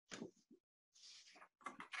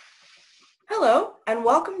Hello, and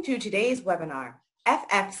welcome to today's webinar,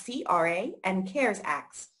 FFCRA and CARES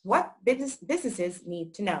Acts, What Businesses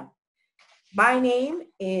Need to Know. My name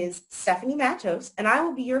is Stephanie Matos, and I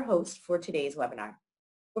will be your host for today's webinar.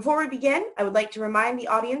 Before we begin, I would like to remind the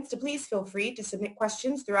audience to please feel free to submit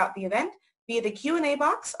questions throughout the event via the Q&A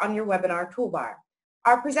box on your webinar toolbar.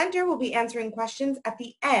 Our presenter will be answering questions at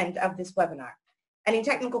the end of this webinar. Any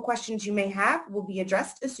technical questions you may have will be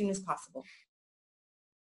addressed as soon as possible.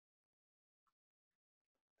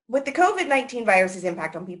 With the COVID-19 virus's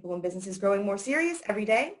impact on people and businesses growing more serious every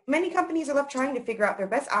day, many companies are left trying to figure out their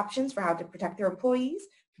best options for how to protect their employees,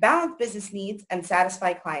 balance business needs, and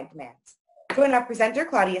satisfy client demands. Join our presenter,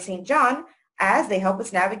 Claudia St. as they help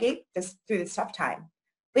us navigate through this tough time.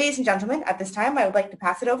 Ladies and gentlemen, at this time, I would like to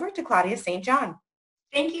pass it over to Claudia St.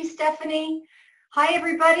 Thank you, Stephanie. Hi,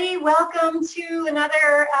 everybody. Welcome to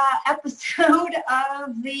another episode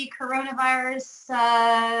of the coronavirus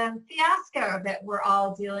fiasco that we're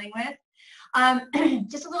all dealing with.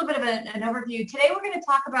 Just a little bit of an overview. Today, we're going to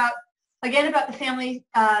talk about the Families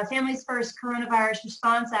First Coronavirus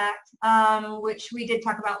Response Act, which we did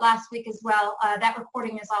talk about last week as well. That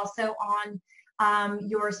recording is also on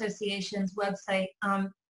your association's website.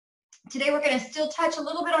 Today, we're going to still touch a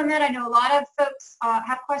little bit on that. I know a lot of folks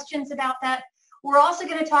have questions about that. We're also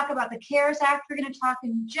going to talk about the CARES Act. We're going to talk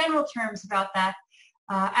in general terms about that.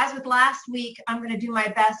 As with last week, I'm going to do my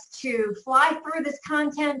best to fly through this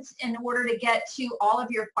content in order to get to all of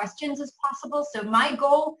your questions as possible. So my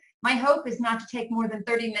goal, my hope is not to take more than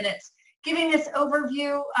 30 minutes giving this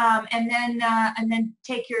overview and then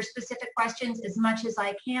take your specific questions as much as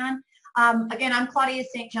I can. Again, I'm Claudia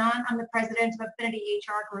St. I'm the president of Affinity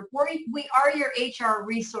HR Group. We are your HR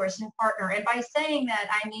resource and partner. And by saying that,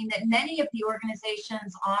 I mean that many of the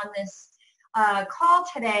organizations on this call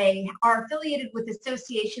today are affiliated with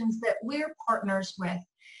associations that we're partners with.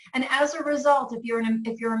 And as a result, if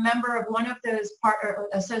you're a member of one of those partner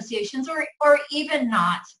associations or even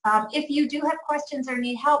not, if you do have questions or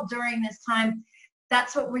need help during this time,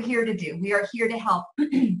 that's what we're here to do. We are here to help.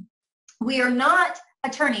 We are not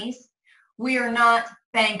attorneys. We are not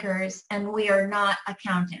bankers, and we are not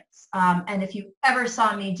accountants. And if you ever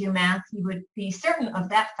saw me do math, you would be certain of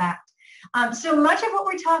that fact. So much of what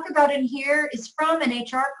we talk about in here is from an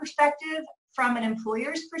HR perspective, from an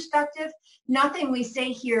employer's perspective. Nothing we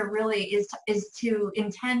say here really is to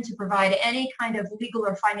intend to provide any kind of legal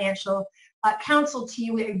or financial counsel to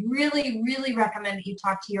you. We really, really recommend that you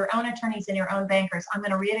talk to your own attorneys and your own bankers. I'm going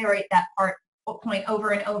to reiterate that point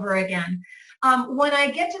over and over again. When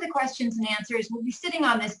I get to the questions and answers, we'll be sitting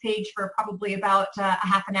on this page for probably about a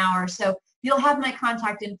half an hour, so you'll have my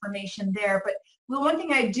contact information there. But the one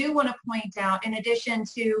thing I do want to point out, in addition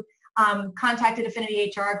to contact at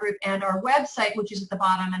Affinity HR Group and our website, which is at the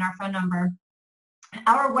bottom, and our phone number,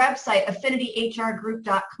 our website,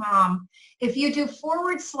 affinityhrgroup.com, if you do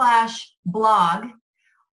 /blog,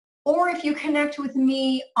 or if you connect with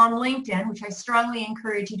me on LinkedIn, which I strongly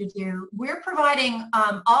encourage you to do, we're providing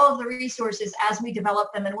all of the resources as we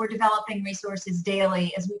develop them, and we're developing resources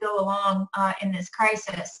daily as we go along in this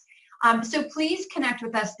crisis. So please connect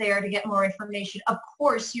with us there to get more information. Of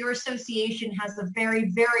course, your association has a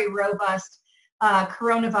very, very robust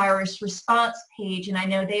coronavirus response page, and I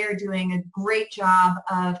know they are doing a great job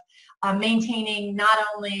of maintaining not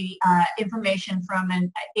only information from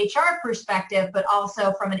an HR perspective, but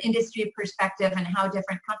also from an industry perspective and how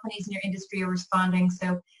different companies in your industry are responding.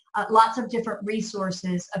 So lots of different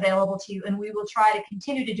resources available to you, and we will try to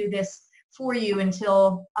continue to do this for you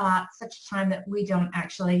until such time that we don't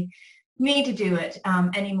actually need to do it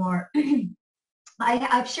anymore.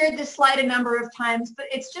 I've shared this slide a number of times, but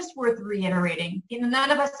it's just worth reiterating. You know,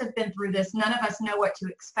 none of us have been through this. None of us know what to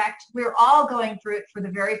expect. We're all going through it for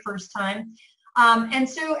the very first time. And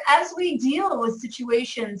so as we deal with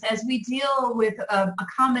situations, as we deal with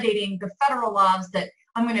accommodating the federal laws that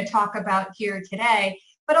I'm going to talk about here today,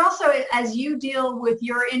 but also as you deal with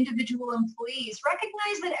your individual employees,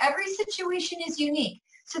 recognize that every situation is unique.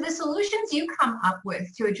 So the solutions you come up with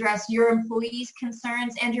to address your employees'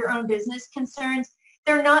 concerns and your own business concerns,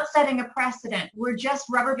 they're not setting a precedent. We're just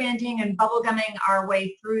rubber banding and bubblegumming our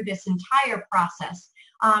way through this entire process.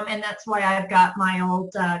 And that's why I've got my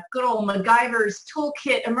old, good old MacGyver's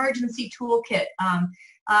toolkit, emergency toolkit,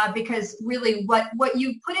 because really what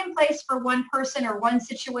you put in place for one person or one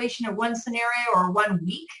situation or one scenario or 1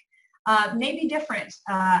 week may be different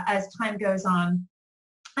as time goes on.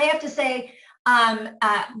 I have to say,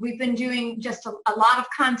 we've been doing just a lot of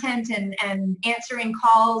content and answering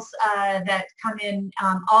calls that come in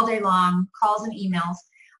all day long, calls and emails,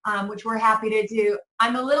 which we're happy to do.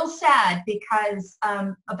 I'm a little sad because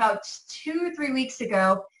about 2 or 3 weeks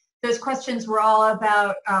ago, Those questions were all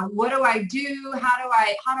about what do I do? How do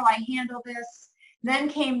I handle this? Then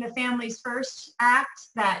came the Families First Act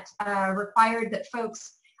that required that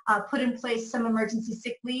folks put in place some emergency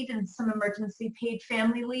sick leave and some emergency paid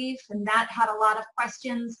family leave, and that had a lot of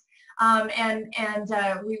questions. And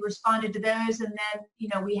we responded to those, and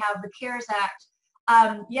then we have the CARES Act.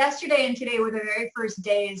 Yesterday and today were the very first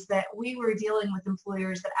days that we were dealing with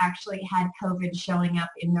employers that actually had COVID showing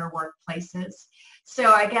up in their workplaces.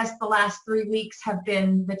 So I guess the last 3 weeks have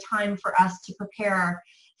been the time for us to prepare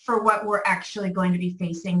for what we're actually going to be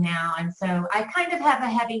facing now. And so I kind of have a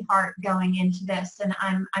heavy heart going into this, and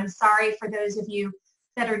I'm sorry for those of you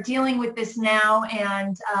that are dealing with this now,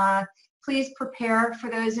 and please prepare for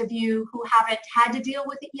those of you who haven't had to deal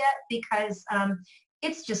with it yet, because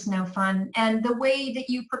it's just no fun. And the way that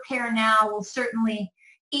you prepare now will certainly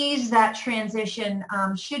ease that transition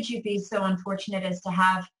should you be so unfortunate as to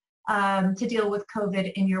have to deal with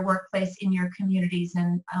COVID in your workplace, in your communities,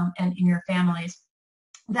 and in your families.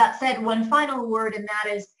 That said, one final word, and that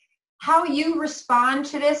is how you respond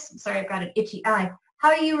to this. Sorry, I've got an itchy eye.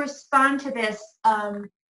 How you respond to this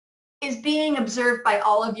is being observed by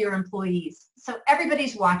all of your employees. So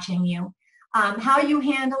everybody's watching you. How you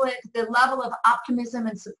handle it, the level of optimism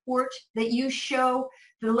and support that you show,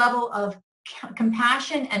 the level of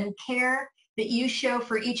compassion and care that you show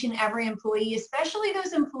for each and every employee, especially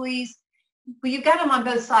those employees, well, you've got them on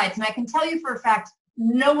both sides. And I can tell you for a fact,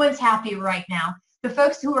 no one's happy right now. The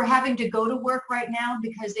folks who are having to go to work right now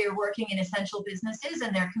because they are working in essential businesses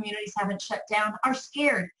and their communities haven't shut down are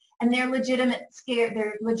scared. And they're legitimate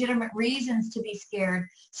reasons to be scared.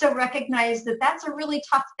 So recognize that that's a really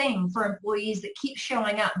tough thing for employees that keep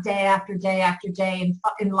showing up day after day after day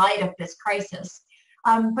in light of this crisis.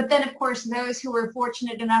 But then, of course, those who are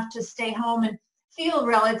fortunate enough to stay home and feel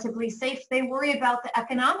relatively safe, they worry about the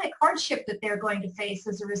economic hardship that they're going to face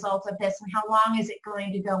as a result of this, and how long is it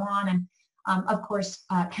going to go on. And of course,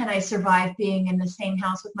 can I survive being in the same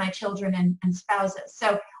house with my children and spouses?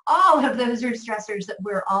 So all of those are stressors that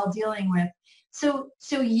we're all dealing with. So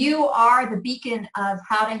you are the beacon of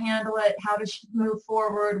how to handle it, how to move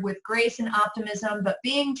forward with grace and optimism, but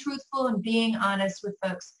being truthful and being honest with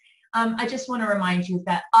folks. I just want to remind you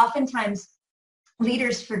that oftentimes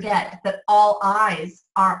leaders forget that all eyes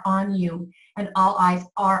are on you, and all eyes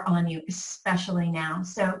are on you, especially now.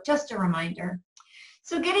 So just a reminder.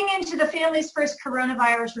 So getting into the Families First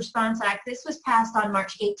Coronavirus Response Act, this was passed on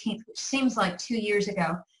March 18th, which seems like 2 years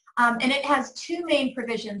ago. And it has two main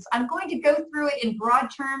provisions. I'm going to go through it in broad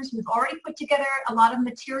terms. We've already put together a lot of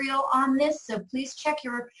material on this, so please check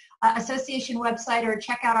your association website or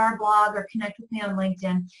check out our blog or connect with me on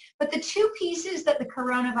LinkedIn. But the two pieces that the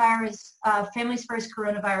Families First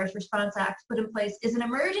Coronavirus Response Act put in place is an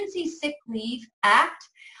Emergency Sick Leave Act,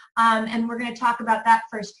 and we're going to talk about that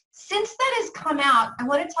first. Since that has come out, I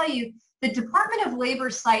want to tell you, the Department of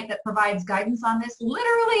Labor site that provides guidance on this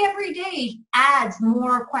literally every day adds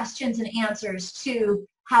more questions and answers to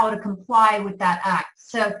how to comply with that act.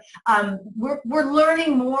 So we're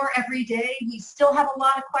learning more every day. We still have a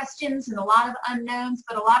lot of questions and a lot of unknowns,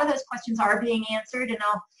 but a lot of those questions are being answered, and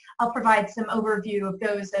I'll provide some overview of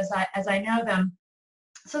those as I know them.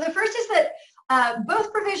 So the first is that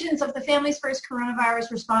both provisions of the Families First Coronavirus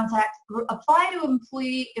Response Act apply to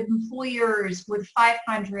employers with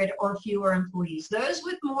 500 or fewer employees. Those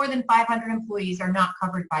with more than 500 employees are not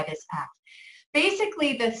covered by this act.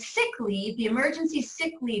 Basically, the sick leave, the Emergency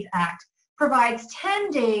Sick Leave Act, provides 10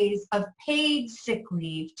 days of paid sick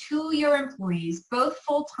leave to your employees, both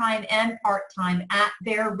full-time and part-time, at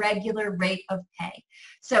their regular rate of pay.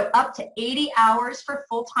 So up to 80 hours for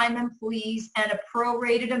full-time employees and a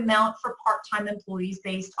prorated amount for part-time employees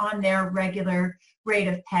based on their regular rate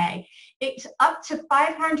of pay. It's up to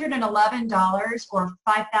 $511 or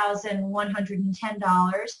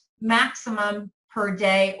 $5,110 maximum per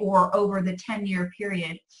day or over the 10-year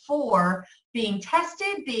period for being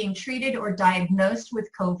tested, being treated, or diagnosed with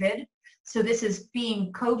COVID. So this is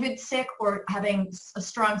being COVID sick or having a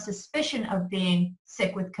strong suspicion of being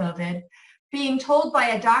sick with COVID, being told by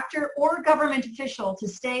a doctor or government official to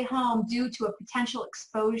stay home due to a potential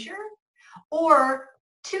exposure, or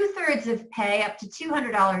 2/3 of pay up to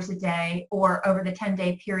 $200 a day or over the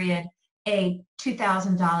 10-day period, a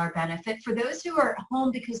 $2,000 benefit for those who are at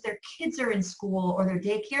home because their kids are in school or their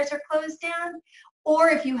daycares are closed down, or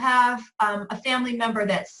if you have a family member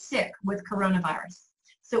that's sick with coronavirus.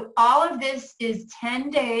 So all of this is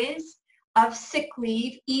 10 days of sick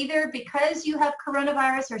leave, either because you have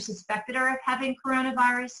coronavirus or suspected of having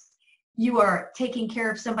coronavirus, you are taking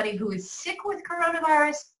care of somebody who is sick with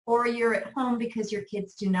coronavirus, or you're at home because your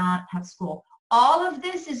kids do not have school. All of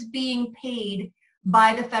this is being paid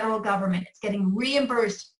by the federal government. It's getting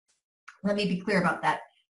reimbursed. Let me be clear about that.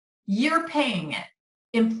 You're paying it.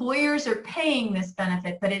 Employers are paying this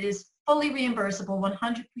benefit, but it is fully reimbursable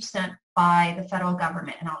 100% by the federal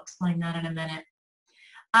government, and I'll explain that in a minute.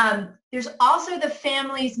 There's also the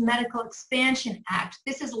Families Medical Expansion Act.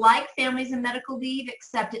 This is like Families and Medical Leave,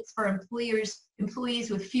 except it's for employees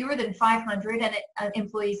with fewer than 500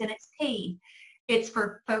 employees, and it's paid. It's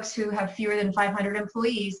for folks who have fewer than 500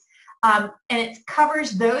 employees, and it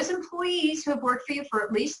covers those employees who have worked for you for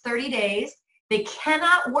at least 30 days. They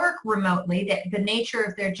cannot work remotely. The nature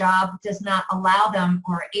of their job does not allow them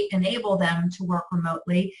or enable them to work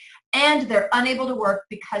remotely, and they're unable to work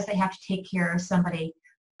because they have to take care of somebody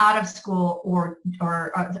out of school or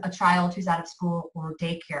a child who's out of school or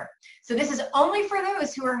daycare. So this is only for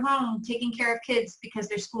those who are home taking care of kids because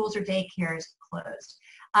their schools or daycares closed.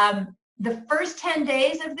 The first 10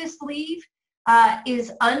 days of this leave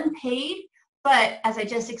is unpaid, but as I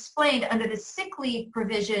just explained, under the sick leave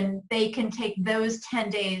provision, they can take those 10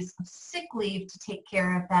 days of sick leave to take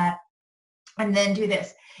care of that and then do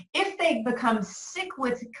this. If they become sick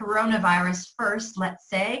with coronavirus first, let's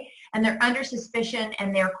say, and they're under suspicion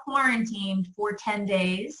and they're quarantined for 10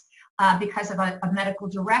 days because of a medical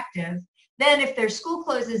directive, then if their school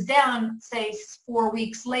closes down, say 4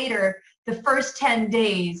 weeks later, the first 10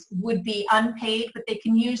 days would be unpaid, but they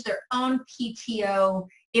can use their own PTO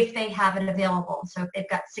if they have it available. So if they've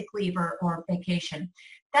got sick leave or vacation.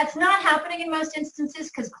 That's not happening in most instances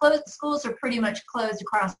because schools are pretty much closed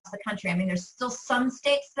across the country. I mean, there's still some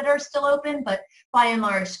states that are still open, but by and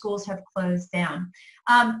large, schools have closed down.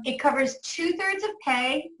 It covers 2/3 of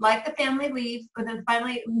pay, like the family leave, or the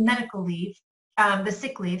family medical leave, the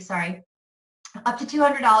sick leave, sorry, up to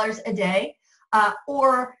 $200 a day,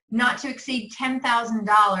 or not to exceed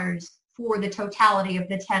 $10,000 for the totality of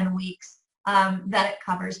the 10 weeks that it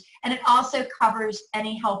covers. And it also covers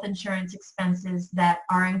any health insurance expenses that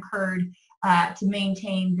are incurred to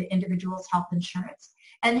maintain the individual's health insurance.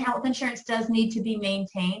 And health insurance does need to be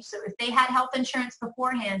maintained. So if they had health insurance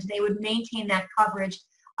beforehand, they would maintain that coverage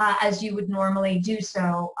as you would normally do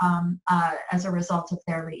so as a result of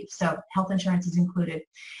their leave. So health insurance is included.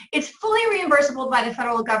 It's fully reimbursable by the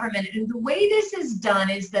federal government, and the way this is done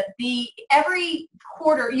is that every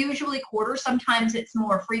quarter, usually quarter, sometimes it's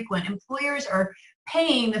more frequent, employers are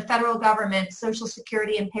paying the federal government Social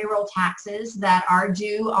Security and payroll taxes that are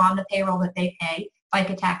due on the payroll that they pay,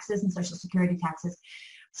 FICA taxes and Social Security taxes.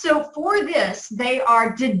 So for this, they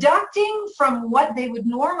are deducting from what they would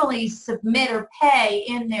normally submit or pay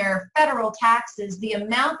in their federal taxes the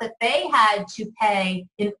amount that they had to pay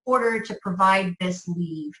in order to provide this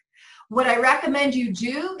leave. What I recommend you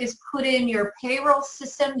do is put in your payroll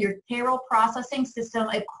system, your payroll processing system,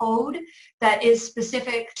 a code that is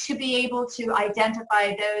specific to be able to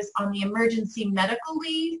identify those on the emergency medical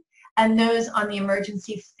leave and those on the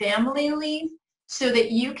emergency family leave, so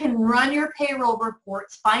that you can run your payroll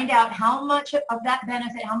reports, find out how much of that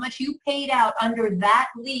benefit, how much you paid out under that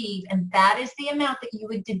leave, and that is the amount that you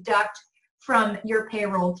would deduct from your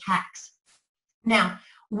payroll tax. Now,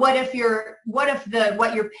 what if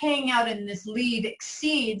what you're paying out in this leave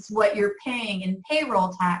exceeds what you're paying in payroll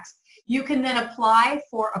tax? You can then apply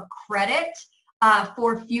for a credit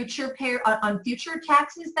for future on future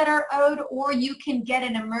taxes that are owed, or you can get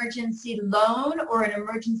an emergency loan or an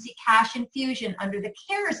emergency cash infusion under the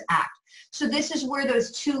CARES Act. So this is where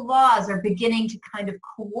those two laws are beginning to kind of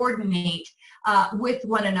coordinate with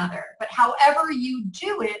one another. But however you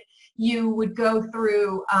do it, you would go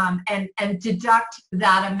through and deduct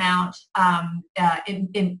that amount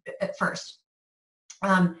at first.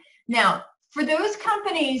 Now, for those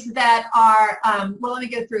companies that are, well, let me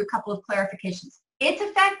go through a couple of clarifications. It's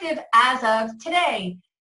effective as of today.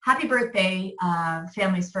 Happy birthday,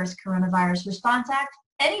 Families First Coronavirus Response Act.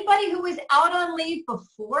 Anybody who was out on leave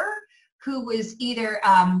before, who was either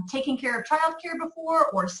taking care of childcare before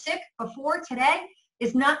or sick before today,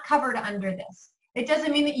 is not covered under this. It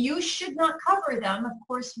doesn't mean that you should not cover them. Of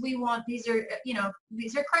course, we want, these are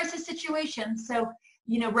crisis situations. So,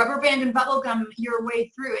 rubber band and bubble gum your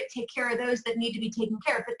way through it. Take care of those that need to be taken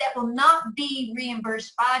care of. But that will not be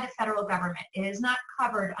reimbursed by the federal government. It is not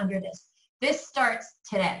covered under this. This starts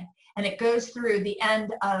today, and it goes through the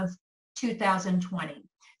end of 2020.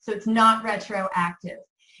 So it's not retroactive.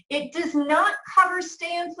 It does not cover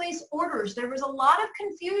stay-in-place orders. There was a lot of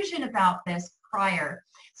confusion about this prior.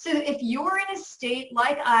 So if you're in a state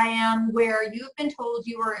like I am, where you've been told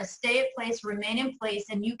you are a stay-at-place, remain in place,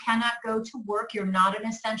 and you cannot go to work, you're not an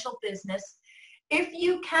essential business. If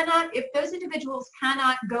those individuals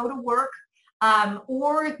cannot go to work,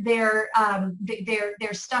 or they're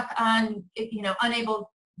stuck on,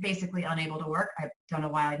 unable, basically unable to work. I don't know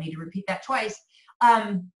why I need to repeat that twice.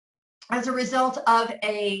 As a result of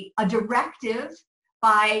a directive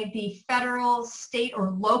by the federal, state,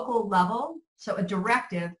 or local level, so a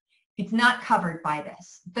directive, it's not covered by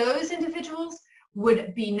this. Those individuals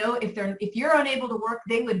would be if you're unable to work,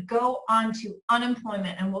 they would go on to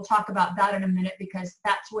unemployment, and we'll talk about that in a minute because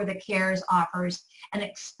that's where the CARES offers an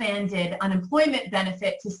expanded unemployment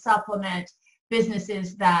benefit to supplement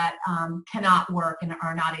businesses that cannot work and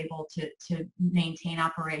are not able to maintain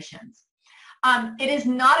operations. It is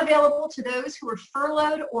not available to those who are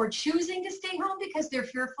furloughed or choosing to stay home because they're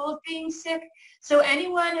fearful of being sick. So any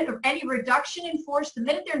reduction in force, the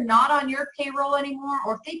minute they're not on your payroll anymore,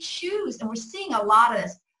 or if they choose, and we're seeing a lot of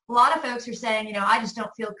this, a lot of folks are saying, I just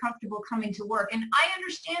don't feel comfortable coming to work. And I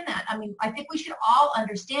understand that. I mean, I think we should all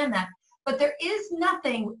understand that. But there is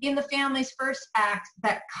nothing in the Families First Act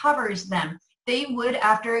that covers them. They would,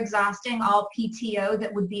 after exhausting all PTO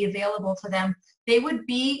that would be available to them, they would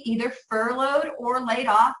be either furloughed or laid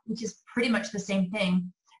off, which is pretty much the same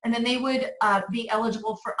thing. And then they would be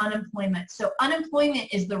eligible for unemployment. So unemployment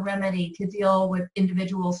is the remedy to deal with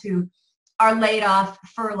individuals who are laid off,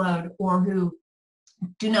 furloughed, or who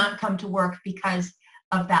do not come to work because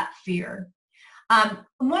of that fear.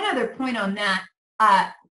 One other point on that,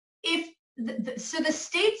 so the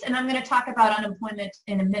states, and I'm going to talk about unemployment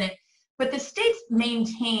in a minute, but the states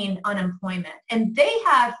maintain unemployment, and they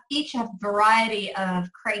each have a variety of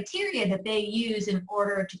criteria that they use in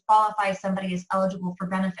order to qualify somebody as eligible for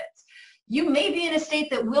benefits. You may be in a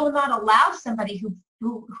state that will not allow somebody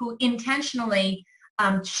who intentionally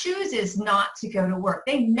chooses not to go to work.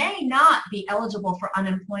 They may not be eligible for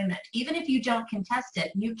unemployment. Even if you don't contest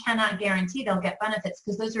it, you cannot guarantee they'll get benefits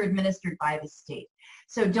because those are administered by the state.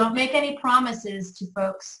 So don't make any promises to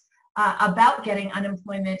folks about getting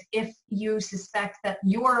unemployment if you suspect that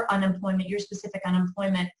your specific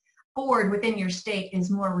unemployment board within your state is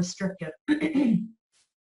more restrictive. It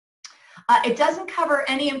doesn't cover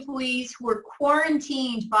any employees who are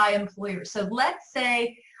quarantined by employers. So let's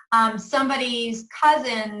say somebody's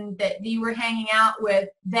cousin that you were hanging out with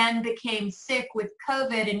then became sick with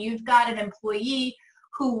COVID, and you've got an employee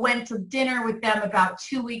who went to dinner with them about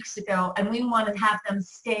 2 weeks ago, and we want to have them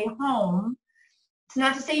stay home. It's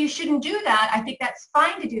not to say you shouldn't do that. I think that's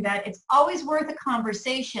fine to do that. It's always worth a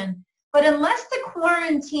conversation. But unless the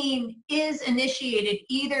quarantine is initiated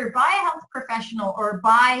either by a health professional or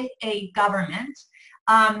by a government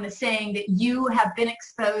saying that you have been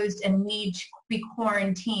exposed and need to be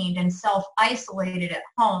quarantined and self-isolated at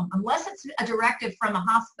home, unless it's a directive from a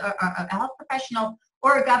health professional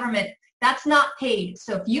or a government, that's not paid.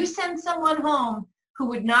 So if you send someone home who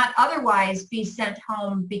would not otherwise be sent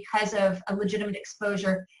home because of a legitimate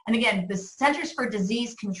exposure. And again, the Centers for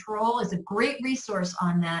Disease Control is a great resource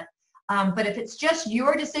on that. But if it's just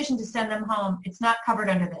your decision to send them home, it's not covered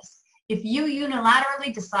under this. If you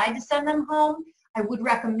unilaterally decide to send them home, I would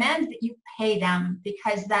recommend that you pay them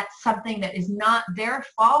because that's something that is not their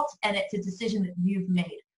fault and it's a decision that you've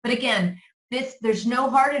made. But again, there's no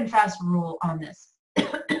hard and fast rule on this.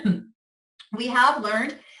 We have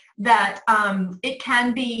learned that it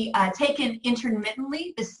can be taken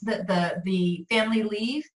intermittently, the family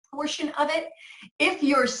leave portion of it. If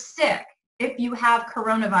you're sick, if you have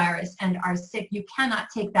coronavirus and are sick, you cannot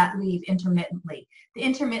take that leave intermittently. The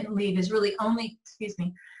intermittent leave is really only,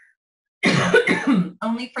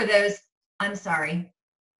 only for those, I'm sorry.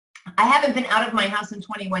 I haven't been out of my house in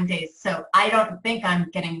 21 days, so I don't think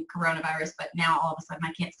I'm getting coronavirus, but now all of a sudden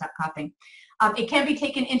I can't stop coughing. It can be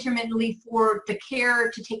taken intermittently for to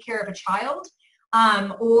take care of a child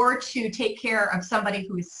or to take care of somebody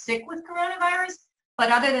who is sick with coronavirus.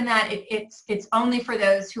 But other than that, it's only for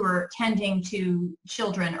those who are tending to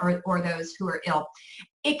children or those who are ill.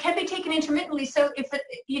 It can be taken intermittently. So if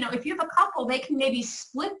you have a couple, they can maybe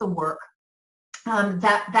split the work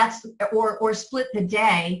or split the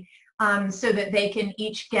day so that they can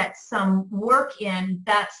each get some work in.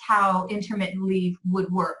 That's how intermittent leave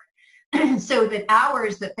would work. So the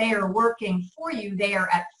hours that they are working for you, they are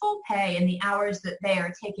at full pay, and the hours that they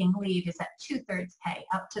are taking leave is at 2/3 pay,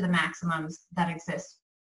 up to the maximums that exist.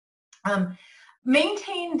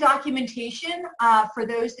 Maintain documentation for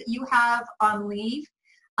those that you have on leave.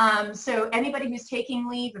 So anybody who's taking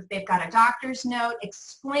leave, if they've got a doctor's note,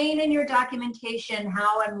 explain in your documentation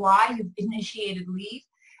how and why you've initiated leave.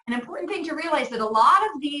 An important thing to realize that a lot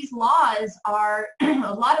of these laws are,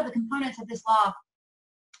 a lot of the components of this law,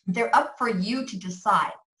 they're up for you to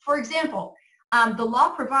decide. For example, the law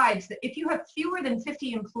provides that if you have fewer than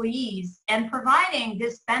 50 employees and providing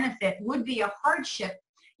this benefit would be a hardship,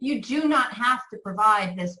 you do not have to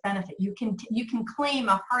provide this benefit. You can claim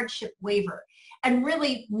a hardship waiver. And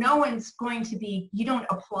really, no one's going to be, you don't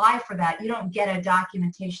apply for that. You don't get a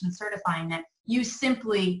documentation certifying that. You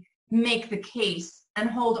simply make the case and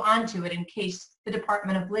hold on to it in case the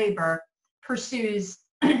Department of Labor pursues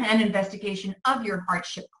an investigation of your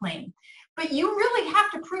hardship claim. But you really have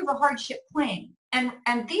to prove a hardship claim. And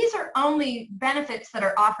these are only benefits that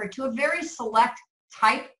are offered to a very select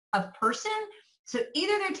type of person. So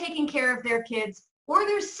either they're taking care of their kids or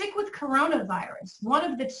they're sick with coronavirus, one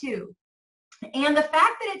of the two. And the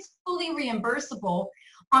fact that it's fully reimbursable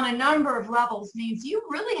on a number of levels means you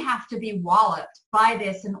really have to be walloped by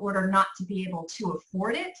this in order not to be able to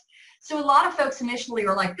afford it. So a lot of folks initially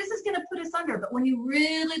are like, this is going to put us under. But when you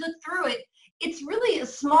really look through it, it's really a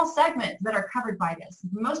small segment that are covered by this.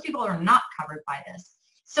 Most people are not covered by this.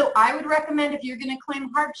 So I would recommend, if you're going to claim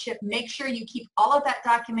hardship, make sure you keep all of that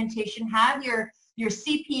documentation, have your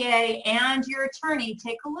CPA and your attorney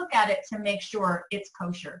take a look at it to make sure it's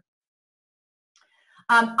kosher.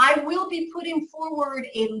 I will be putting forward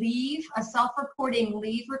a self-reporting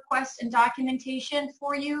leave request and documentation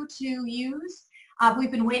for you to use.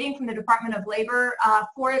 We've been waiting from the Department of Labor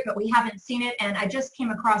for it, but we haven't seen it, and I just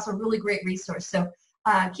came across a really great resource. So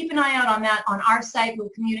keep an eye out on that on our site. We'll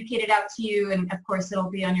communicate it out to you, and of course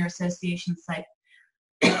it'll be on your association site.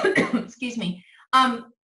 Excuse me. As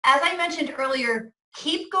I mentioned earlier,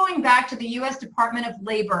 keep going back to the U.S. Department of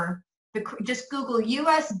Labor. Just Google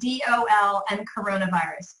USDOL and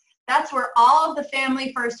coronavirus. That's where all of the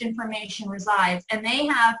Family First information resides, and they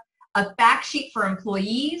have a fact sheet for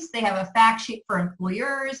employees, they have a fact sheet for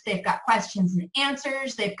employers, they've got questions and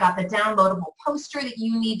answers, they've got the downloadable poster that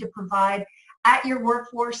you need to provide at your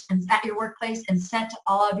workforce and at your workplace and sent to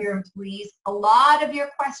all of your employees. A lot of your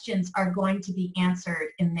questions are going to be answered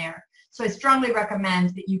in there. So I strongly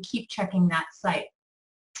recommend that you keep checking that site.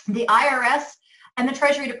 The IRS and the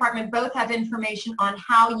Treasury Department both have information on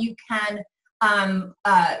how you can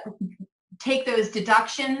take those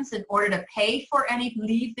deductions in order to pay for any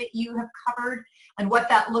leave that you have covered and what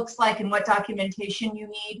that looks like and what documentation you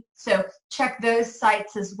need. So check those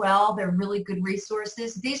sites as well. They're really good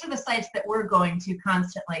resources. These are the sites that we're going to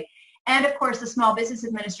constantly. And of course, the Small Business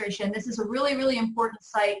Administration. This is a really, really important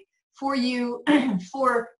site for you,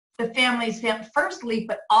 for the Families First leave,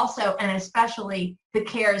 but also and especially the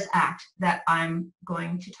CARES Act that I'm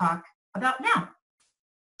going to talk about now.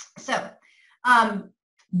 So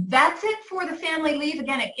that's it for the family leave.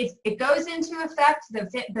 Again, it goes into effect,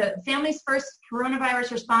 the Families First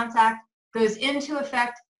Coronavirus Response Act goes into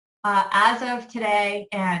effect as of today,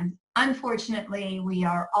 and unfortunately, we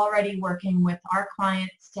are already working with our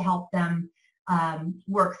clients to help them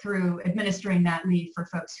work through administering that leave for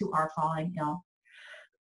folks who are falling ill.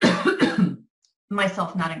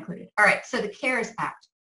 Myself not included. All right, so the CARES Act.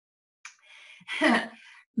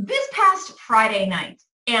 This past Friday night,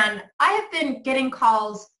 and I have been getting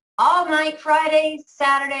calls all night, Friday,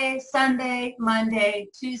 Saturday, Sunday, Monday,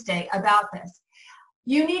 Tuesday about this.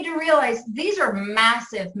 You need to realize these are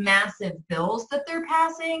massive, massive bills that they're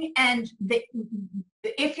passing, and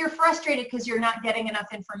if you're frustrated because you're not getting enough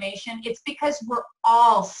information, it's because we're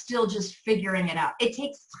all still just figuring it out. It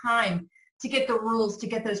takes time to get the rules, to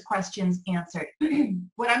get those questions answered.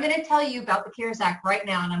 What I'm going to tell you about the CARES Act right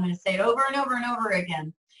now, and I'm going to say it over and over and over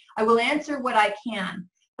again, I will answer what I can,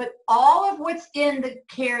 but all of what's in the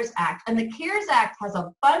CARES Act, and the CARES Act has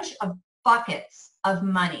a bunch of buckets of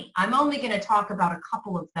money. I'm only going to talk about a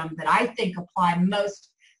couple of them that I think apply most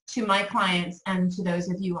to my clients and to those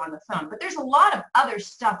of you on the phone, but there's a lot of other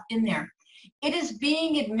stuff in there. It is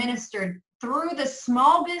being administered through the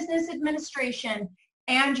Small Business Administration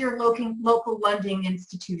and your local lending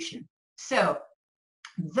institution. So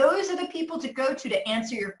those are the people to go to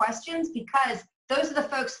answer your questions, because those are the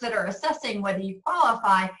folks that are assessing whether you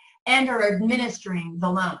qualify and are administering the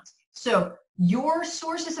loans. So your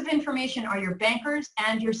sources of information are your bankers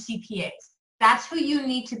and your CPAs. That's who you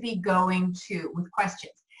need to be going to with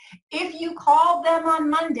questions. If you called them on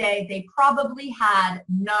Monday, they probably had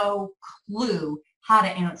no clue how to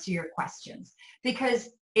answer your questions because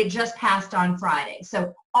it just passed on Friday.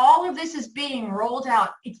 So all of this is being rolled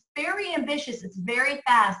out. It's very ambitious. It's very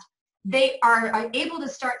fast. They are able to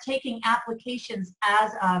start taking applications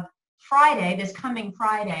as of Friday, this coming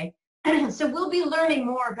Friday. So we'll be learning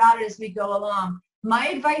more about it as we go along. My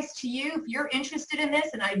advice to you, if you're interested in this,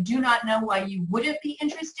 and I do not know why you wouldn't be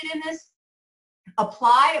interested in this,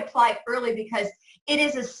 apply early, because it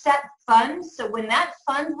is a set fund. So when that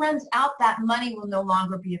fund runs out, that money will no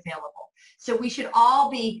longer be available. So we should all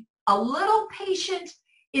be a little patient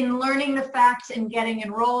in learning the facts and getting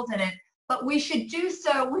enrolled in it. but we should do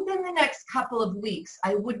so within the next couple of weeks.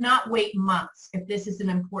 I would not wait months if this is an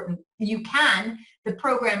important, you can, the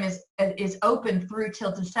program is open through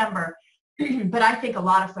till December, but I think a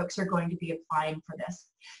lot of folks are going to be applying for this.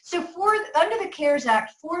 So under the CARES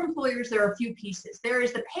Act, for employers, there are a few pieces. There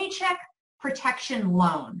is the Paycheck Protection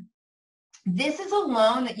Loan. This is a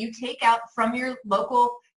loan that you take out from your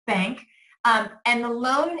local bank, and the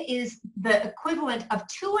loan is the equivalent of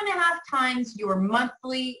 2.5 times your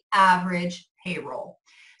monthly average payroll.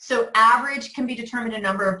 So average can be determined a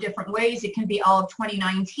number of different ways. It can be all of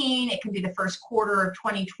 2019. It can be the first quarter of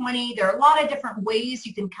 2020. There are a lot of different ways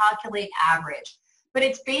you can calculate average. But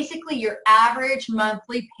it's basically your average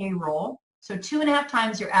monthly payroll, so 2.5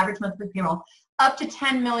 times your average monthly payroll, up to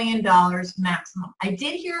 $10 million maximum. I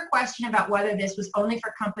did hear a question about whether this was only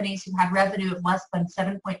for companies who had revenue of less than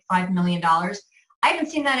 $7.5 million. I haven't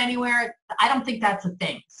seen that anywhere. I don't think that's a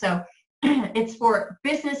thing. So it's for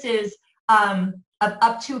businesses of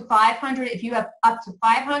up to 500. If you have up to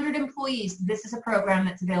 500 employees, this is a program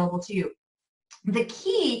that's available to you. The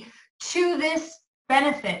key to this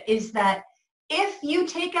benefit is that if you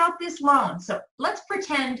take out this loan, so let's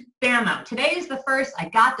pretend, bammo, today is the first, I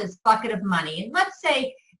got this bucket of money, and let's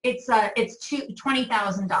say it's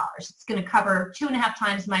 $20,000. It's going to cover 2.5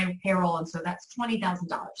 times my payroll, and so that's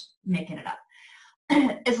 $20,000, making it up.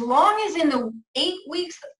 As long as in the 8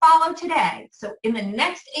 weeks that follow today, so in the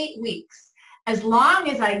next 8 weeks, as long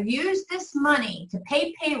as I use this money to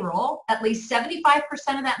pay payroll, at least 75%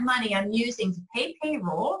 of that money I'm using to pay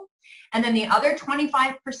payroll, and then the other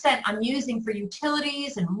 25% I'm using for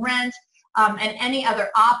utilities and rent and any other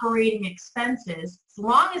operating expenses, as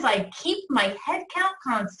long as I keep my head count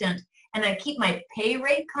constant and I keep my pay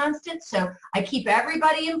rate constant, so I keep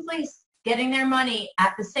everybody in place getting their money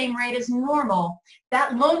at the same rate as normal,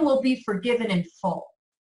 that loan will be forgiven in full.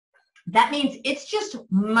 That means it's just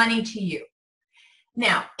money to you.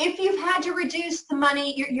 Now, if you've had to reduce the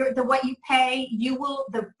money, what you pay,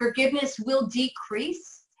 the forgiveness will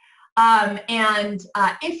decrease.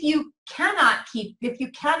 If you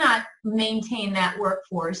cannot maintain that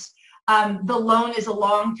workforce, the loan is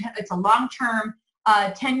it's a long-term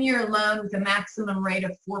 10-year loan with a maximum rate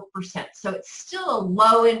of 4%. So it's still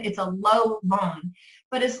it's a low loan.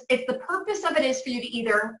 But if the purpose of it is for you to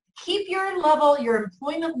either keep your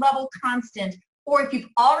employment level constant, or if you've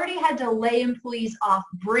already had to lay employees off,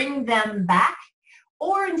 bring them back,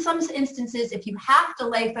 or in some instances, if you have to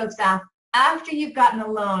lay folks off after you've gotten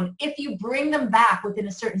a loan, if you bring them back within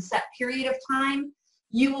a certain set period of time,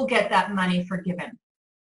 you will get that money forgiven.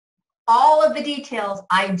 All of the details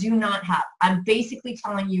I do not have. I'm basically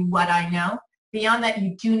telling you what I know. Beyond that,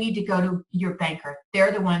 you do need to go to your banker.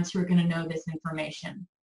 They're the ones who are going to know this information.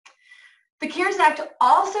 The CARES Act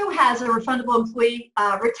also has a refundable employee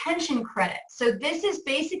retention credit. So this is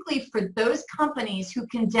basically for those companies who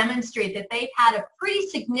can demonstrate that they've had a pretty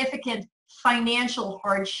significant financial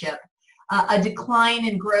hardship, a decline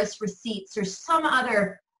in gross receipts, or some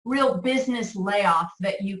other real business layoff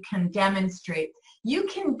that you can demonstrate. You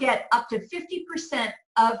can get up to 50%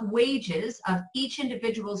 of wages, of each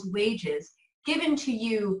individual's wages, given to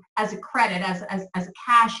you as a credit, as a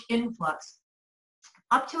cash influx,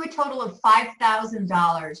 up to a total of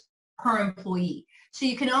 $5,000 per employee. So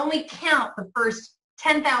you can only count the first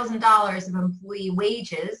 $10,000 of employee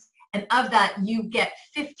wages, and of that you get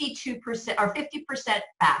 52% or 50%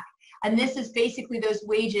 back. And this is basically those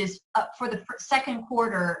wages for the second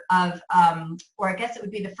quarter of, or I guess it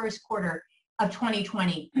would be the first quarter of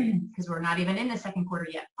 2020, because we're not even in the second quarter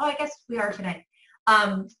yet. Oh, I guess we are today.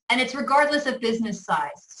 And it's regardless of business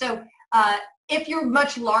size. So if you're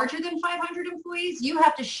much larger than 500 employees, you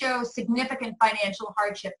have to show significant financial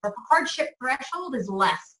hardship. The hardship threshold is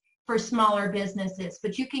less for smaller businesses,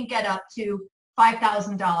 but you can get up to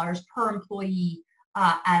 $5,000 per employee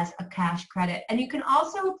as a cash credit. And you can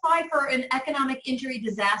also apply for an economic injury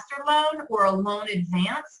disaster loan or a loan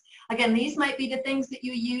advance. Again, these might be the things that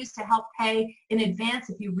you use to help pay in advance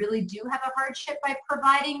if you really do have a hardship by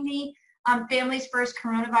providing the Families First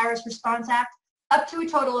Coronavirus Response Act, up to a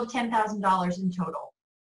total of $10,000 in total.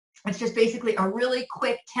 It's just basically a really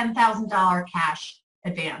quick $10,000 cash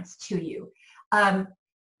advance to you.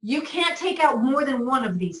 You can't take out more than one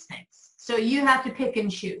of these things, so you have to pick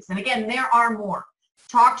and choose. And again, there are more.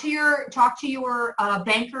 Talk to your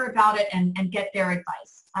banker about it and get their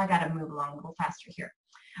advice. I got to move along a little faster here.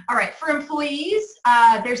 All right, for employees,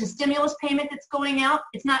 there's a stimulus payment that's going out.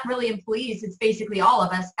 It's not really employees, it's basically all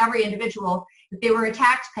of us, every individual. If they were a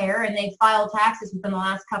taxpayer and they filed taxes within the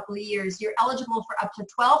last couple of years, you're eligible for up to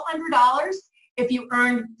 $1,200 if you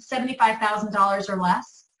earned $75,000 or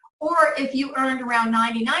less, Or if you earned around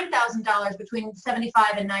 $99,000, between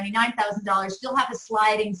 $75,000 and $99,000, you'll have a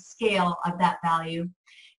sliding scale of that value.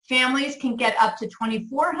 Families can get up to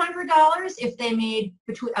 $2,400 if they made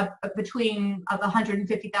between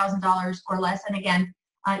 $150,000 or less. And again,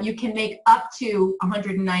 you can make up to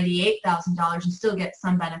 $198,000 and still get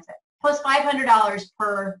some benefit, plus $500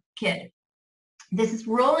 per kid. This is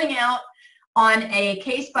rolling out on a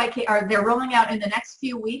case-by-case, or they're rolling out in the next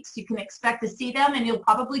few weeks. You can expect to see them, and you'll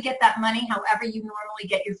probably get that money however you normally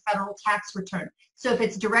get your federal tax return. So if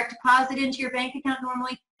it's direct deposit into your bank account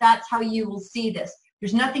normally, that's how you will see this.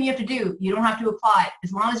 There's nothing you have to do. You don't have to apply.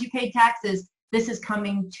 As long as you pay taxes, this is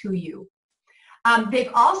coming to you.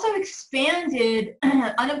 They've also expanded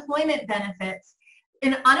unemployment benefits.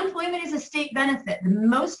 And unemployment is a state benefit.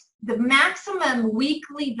 The maximum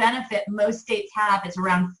weekly benefit most states have is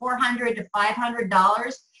around $400 to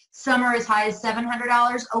 $500. Some are as high as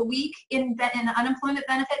 $700 a week in unemployment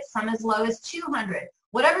benefits, some as low as $200.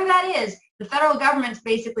 Whatever that is, the federal government's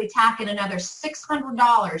basically tacking another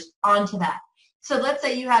 $600 onto that. So let's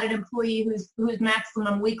say you had an employee whose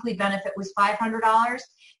maximum weekly benefit was $500.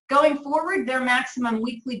 Going forward, their maximum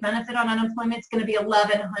weekly benefit on unemployment is going to be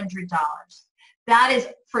 $1,100. That is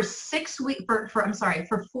for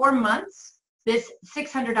 4 months. This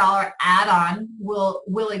 $600 add-on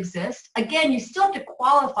will exist. Again, you still have to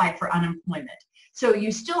qualify for unemployment. So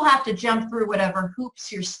you still have to jump through whatever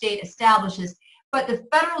hoops your state establishes. But the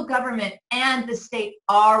federal government and the state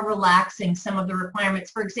are relaxing some of the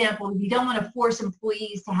requirements. For example, you don't want to force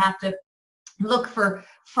employees to have to look for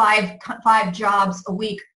five jobs a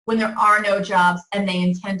week when there are no jobs and they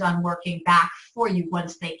intend on working back for you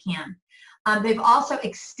once they can. They've also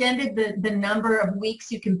extended the number of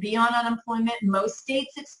weeks you can be on unemployment. In most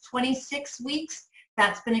states, it's 26 weeks.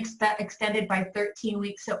 That's been extended by 13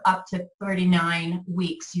 weeks, so up to 39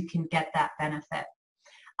 weeks you can get that benefit.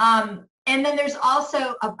 And then there's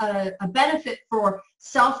also a benefit for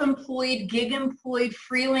self-employed, gig-employed,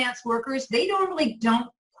 freelance workers. They normally don't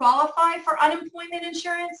qualify for unemployment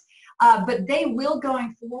insurance, but they will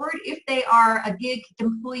going forward. If they are a gig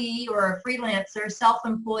employee or a freelancer,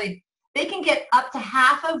 self-employed, they can get up to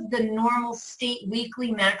half of the normal state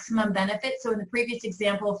weekly maximum benefit. So in the previous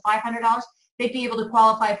example of $500, they'd be able to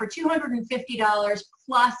qualify for $250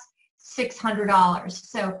 plus $600.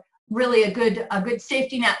 So really a good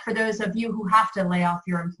safety net for those of you who have to lay off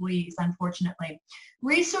your employees, unfortunately.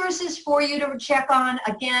 Resources for you to check on.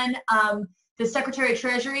 Again, the Secretary of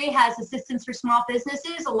Treasury has assistance for small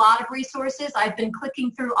businesses, a lot of resources. I've been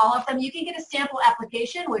clicking through all of them. You can get a sample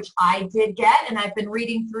application, which I did get, and I've been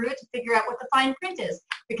reading through it to figure out what the fine print is,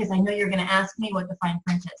 because I know you're going to ask me what the fine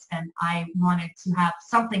print is, and I wanted to have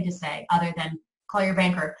something to say other than call your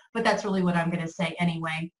banker, but that's really what I'm going to say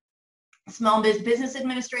anyway. Small Business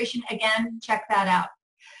Administration, again, check that out.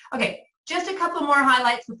 Okay, just a couple more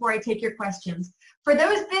highlights before I take your questions. For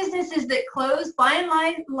those businesses that close, by and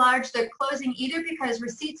large, they're closing either because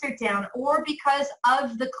receipts are down or because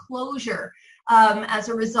of the closure as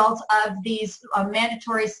a result of these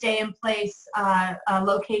mandatory stay-in-place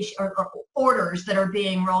location or orders that are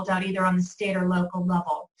being rolled out either on the state or local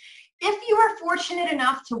level. If you are fortunate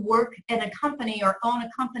enough to work in a company or own a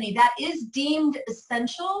company that is deemed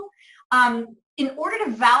essential, in order to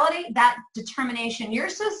validate that determination, your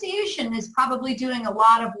association is probably doing a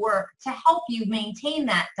lot of work to help you maintain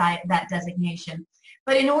that designation.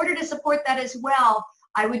 But in order to support that as well,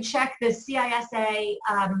 I would check the CISA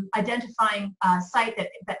identifying site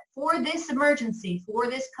that for this emergency, for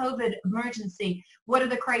this COVID emergency, what are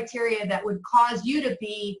the criteria that would cause you to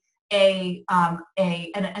be an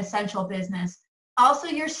essential business. Also,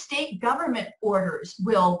 your state government orders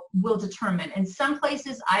will determine. In some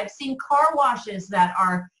places, I've seen car washes that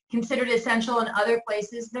are considered essential, and other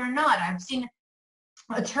places they're not. I've seen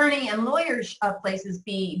attorney and lawyers places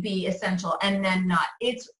be essential and then not.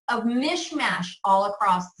 It's a mishmash all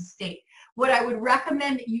across the state. What I would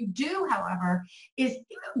recommend that you do, however, is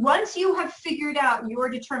once you have figured out your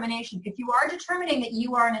determination, if you are determining that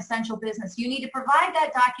you are an essential business, you need to provide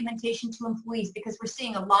that documentation to employees, because we're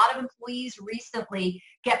seeing a lot of employees recently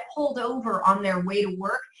get pulled over on their way to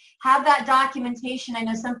work. Have that documentation. I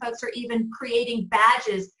know some folks are even creating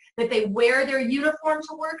badges that they wear their uniform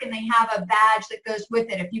to work, and they have a badge that goes with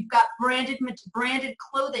it. If you've got branded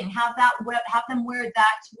clothing, have them wear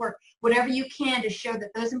that to work. Whatever you can to show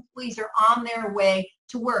that those employees are on their way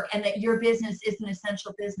to work and that your business is an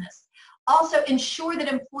essential business. Also, ensure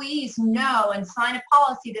that employees know and sign a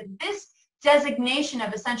policy that this designation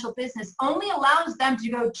of essential business only allows them to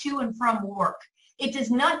go to and from work. It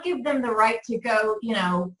does not give them the right to go,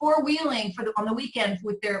 four-wheeling on the weekend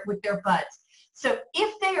with their buds. So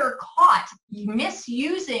if they are caught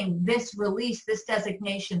misusing this release, this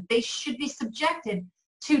designation, they should be subjected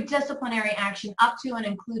to disciplinary action up to and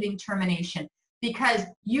including termination, because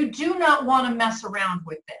you do not want to mess around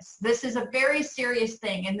with this. This is a very serious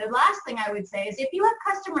thing. And the last thing I would say is, if you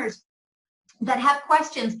have customers that have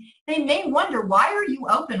questions, they may wonder, why are you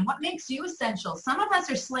open? What makes you essential? Some of us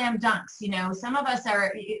are slam dunks, you know, some of us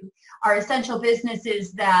are essential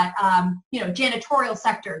businesses that, you know, janitorial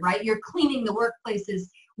sector, right? You're cleaning the workplaces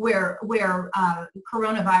where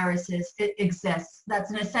coronavirus exists.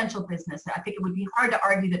 That's an essential business. I think it would be hard to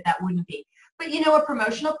argue that that wouldn't be. But, you know, a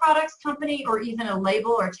promotional products company or even a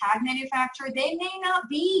label or tag manufacturer, they may not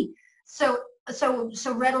be so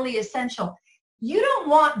readily essential. You don't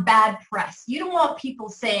want bad press. You don't want people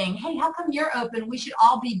saying, hey, how come you're open? We should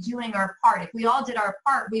all be doing our part. If we all did our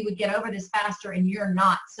part, we would get over this faster, and you're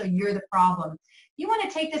not, so you're the problem. You want to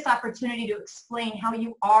take this opportunity to explain how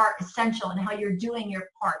you are essential and how you're doing your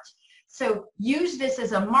part. So use this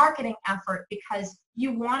as a marketing effort, because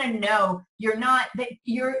you want to know you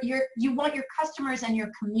want your customers and your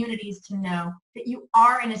communities to know that you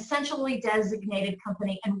are an essentially designated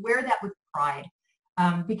company, and wear that with pride.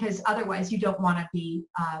 Because otherwise you don't want to be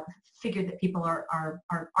figured that people are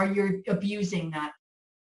you're abusing that.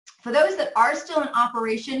 For those that are still in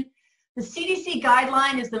operation, the CDC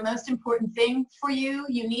guideline is the most important thing for you.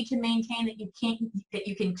 You need to maintain that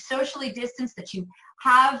you can socially distance, that you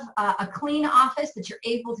have a clean office, that you're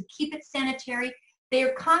able to keep it sanitary. They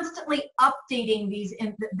are constantly updating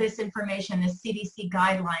this information, the CDC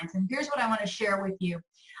guidelines. And here's what I want to share with you.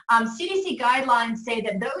 CDC guidelines say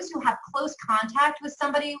that those who have close contact with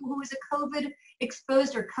somebody who is a COVID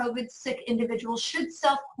exposed or COVID sick individual should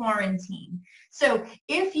self-quarantine. So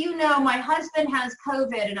if you know my husband has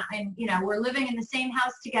COVID and you know we're living in the same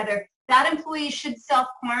house together, that employee should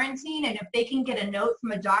self-quarantine, and if they can get a note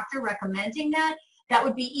from a doctor recommending that, that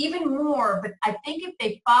would be even more. But I think if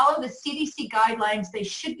they follow the CDC guidelines, they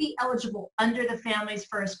should be eligible under the Families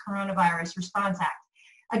First Coronavirus Response Act.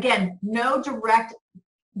 Again, no direct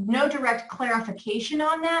clarification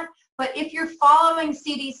on that, but if you're following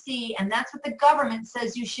CDC and that's what the government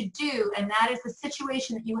says you should do, and that is the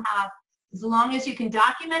situation that you have, as long as you can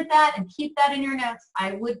document that and keep that in your notes,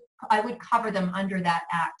 I would cover them under that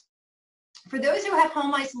act. For those who have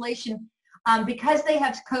home isolation, because they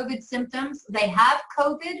have COVID symptoms, they have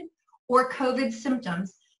COVID or COVID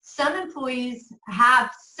symptoms. Some employees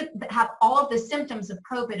have all of the symptoms of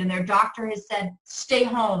COVID, and their doctor has said, stay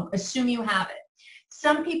home, assume you have it.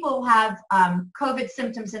 Some people have COVID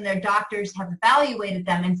symptoms and their doctors have evaluated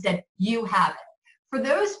them and said, you have it. For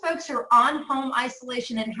those folks who are on home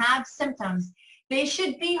isolation and have symptoms, they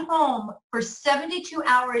should be home for 72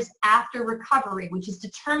 hours after recovery, which is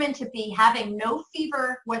determined to be having no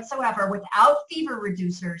fever whatsoever, without fever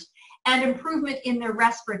reducers, and improvement in their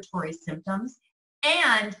respiratory symptoms,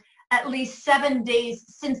 and at least 7 days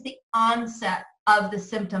since the onset of the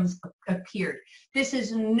symptoms appeared. This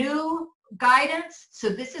is new guidance, so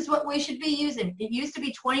this is what we should be using. It used to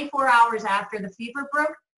be 24 hours after the fever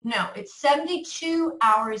broke. No, it's 72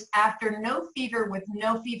 hours after no fever with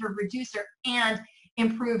no fever reducer and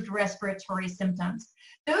improved respiratory symptoms.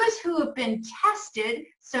 Those who have been tested,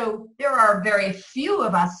 so there are very few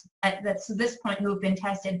of us at this point who have been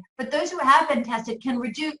tested, but those who have been tested can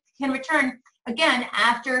return again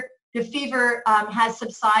after the fever has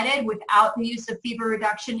subsided without the use of fever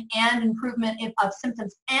reduction and improvement of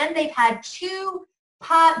symptoms, and they've had two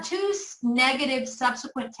negative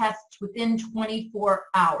subsequent tests within 24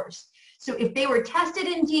 hours. So if they were tested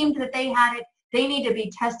and deemed that they had it, they need to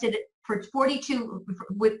be tested for 2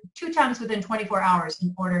 times within 24 hours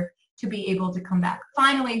in order to be able to come back.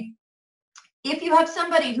 Finally, if you have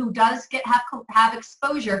somebody who does have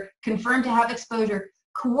exposure, confirmed to have exposure,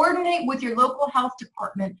 coordinate with your local health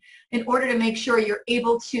department in order to make sure you're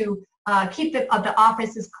able to keep the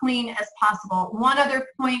office as clean as possible. One other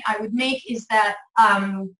point I would make is that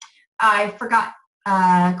I forgot,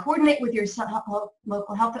 coordinate with your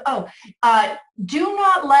local health. Do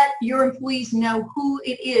not let your employees know who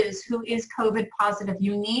it is who is COVID positive.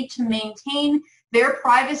 You need to maintain their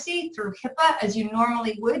privacy through HIPAA as you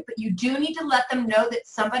normally would, but you do need to let them know that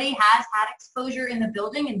somebody has had exposure in the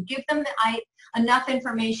building and give them enough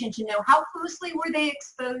information to know how closely were they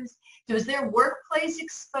exposed, was their workplace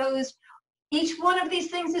exposed. Each one of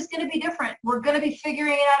these things is going to be different. We're going to be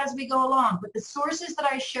figuring it out as we go along, but the sources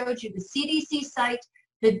that I showed you, the CDC site,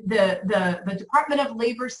 the Department of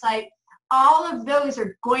Labor site, all of those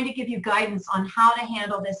are going to give you guidance on how to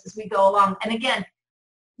handle this as we go along. And again,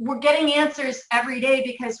 we're getting answers every day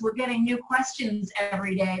because we're getting new questions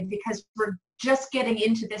every day, because we're just getting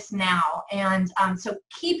into this now. And so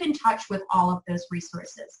keep in touch with all of those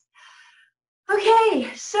resources. Okay,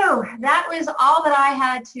 so that was all that I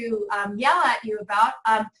had to yell at you about.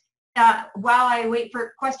 While I wait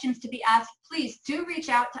for questions to be asked, please do reach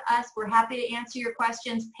out to us. We're happy to answer your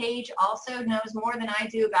questions. Paige also knows more than I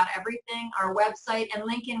do about everything, our website, and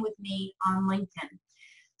link in with me on LinkedIn.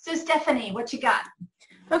 So Stephanie, what you got?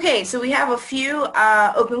 Okay, so we have a few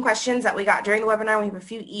open questions that we got during the webinar. We have a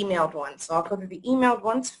few emailed ones. So I'll go through the emailed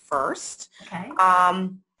ones first. Okay.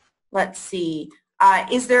 Let's see.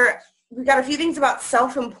 We've got a few things about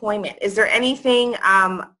self-employment. Is there anything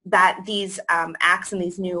that these acts and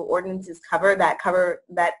these new ordinances cover that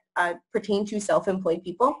pertain to self-employed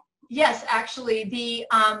people? Yes, actually,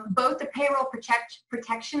 both the Payroll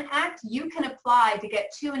Protection Act, you can apply to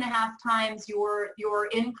get 2.5 times your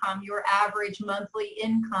income, your average monthly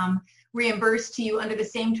income, reimbursed to you under the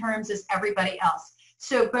same terms as everybody else.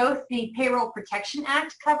 So both the Payroll Protection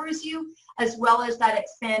Act covers you, as well as that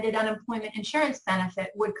expanded unemployment insurance benefit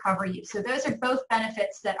would cover you. So those are both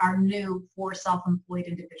benefits that are new for self-employed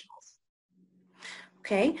individuals.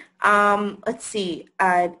 Okay. Let's see.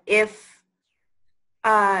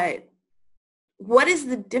 What is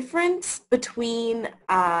the difference between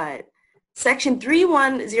Section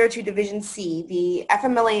 3102 Division C, the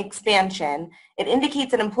FMLA expansion? It indicates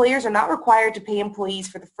that employers are not required to pay employees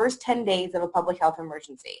for the first 10 days of a public health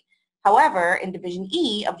emergency. However, in Division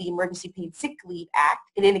E of the Emergency Paid Sick Leave Act,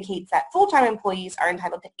 it indicates that full-time employees are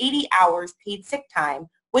entitled to 80 hours paid sick time,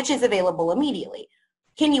 which is available immediately.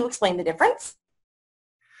 Can you explain the difference?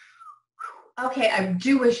 Okay, I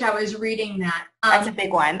do wish I was reading that. That's a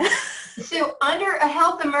big one. So under a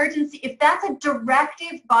health emergency, if that's a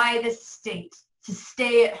directive by the state to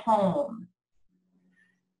stay at home,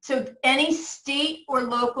 so any state or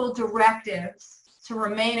local directives to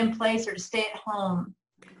remain in place or to stay at home,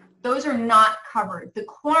 those are not covered. The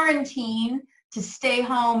quarantine to stay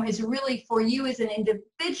home is really for you as an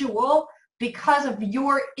individual because of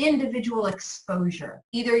your individual exposure.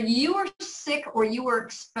 Either you are sick or you were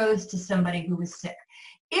exposed to somebody who was sick.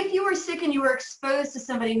 If you were sick and you were exposed to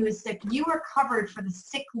somebody who is sick, you are covered for the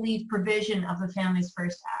sick leave provision of the Families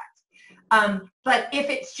First Act. But if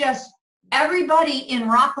it's just everybody in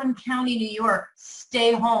Rockland County, New York,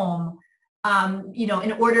 stay home,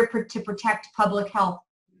 in order to protect public health,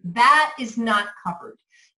 that is not covered.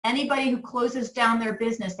 Anybody who closes down their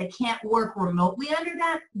business, they can't work remotely under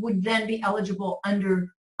that, would then be eligible under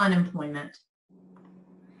unemployment.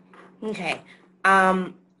 Okay.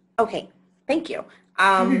 Okay. Thank you.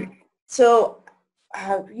 So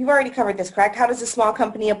you've already covered this, correct? How does a small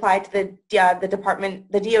company apply to the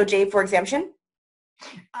department, the DOJ for exemption?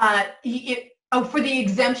 For the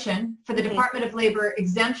exemption, for the Department of Labor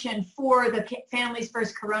exemption for the Families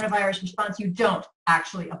First coronavirus response, you don't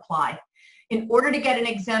actually apply. In order to get an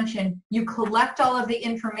exemption, you collect all of the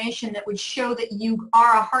information that would show that you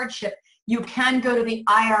are a hardship. You can go to the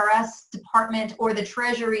IRS department or the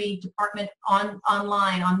Treasury Department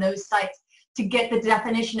online on those sites to get the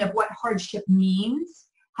definition of what hardship means,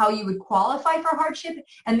 how you would qualify for hardship,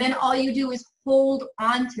 and then all you do is hold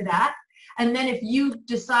on to that. And then if you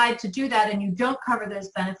decide to do that and you don't cover those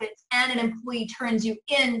benefits and an employee turns you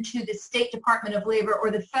into the State Department of Labor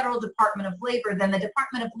or the Federal Department of Labor, then the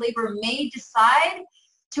Department of Labor may decide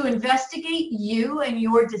to investigate you and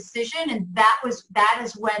your decision, and that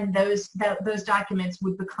is when those documents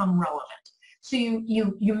would become relevant. So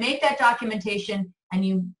you make that documentation and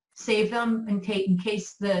you save them in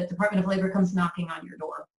case the Department of Labor comes knocking on your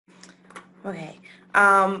door. Okay.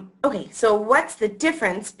 Okay, so what's the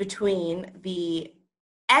difference between the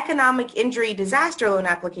economic injury disaster loan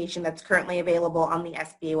application that's currently available on the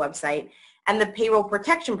SBA website and the payroll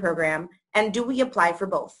protection program, and do we apply for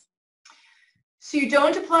both? So you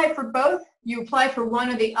don't apply for both, you apply for one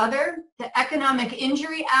or the other. The Economic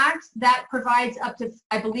Injury Act, that provides up to,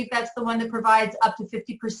 I believe that's the one that provides up to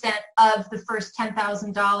 50% of the first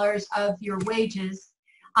 $10,000 of your wages.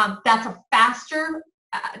 That's a faster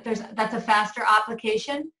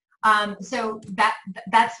application. So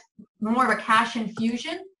that's more of a cash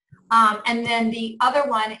infusion. And then the other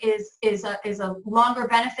one is a longer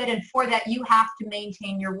benefit, and for that you have to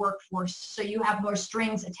maintain your workforce, so you have more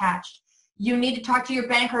strings attached. You need to talk to your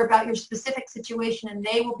banker about your specific situation, and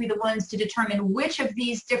they will be the ones to determine which of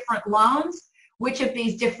these different loans, which of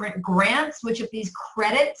these different grants, which of these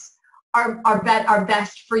credits are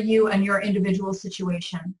best for you and your individual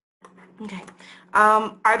situation. Okay.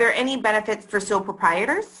 Are there any benefits for sole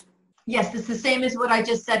proprietors? Yes, it's the same as what I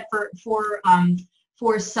just said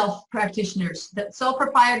for self-practitioners. The sole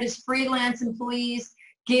proprietors, freelance employees,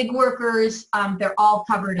 gig workers, they're all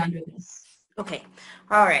covered under this. Okay.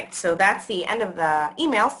 All right. So that's the end of the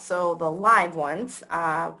emails. So the live ones,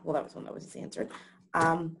 well, that was one that was just answered.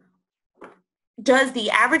 Does the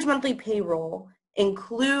average monthly payroll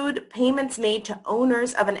include payments made to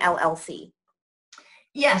owners of an LLC?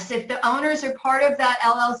 Yes, if the owners are part of that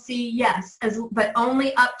LLC, yes, but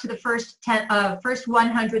only up to the first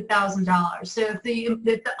 $100,000. So if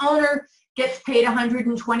the owner gets paid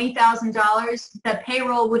 $120,000, the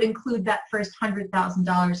payroll would include that first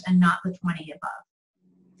 $100,000 and not the 20 above.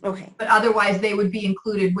 Okay. But otherwise, they would be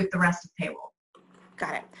included with the rest of payroll.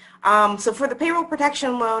 Got it. So for the payroll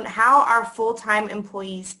protection loan, how are full-time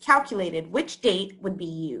employees calculated? Which date would be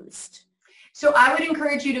used? So I would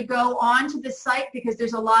encourage you to go on to the site because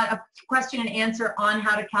there's a lot of question and answer on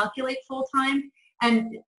how to calculate full-time.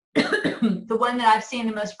 And the one that I've seen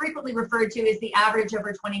the most frequently referred to is the average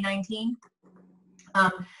over 2019.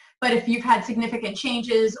 But if you've had significant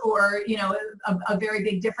changes or, you know, a very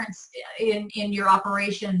big difference in your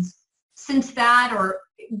operations since that or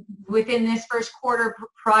within this first quarter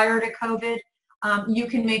prior to COVID, you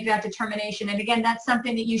can make that determination. And again, that's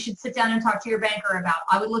something that you should sit down and talk to your banker about.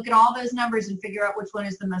 I would look at all those numbers and figure out which one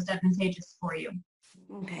is the most advantageous for you.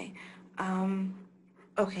 Okay.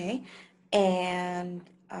 Okay. And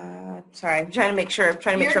sorry, I'm trying to make sure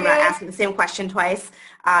I'm not asking the same question twice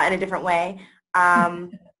in a different way.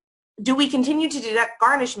 Do we continue to deduct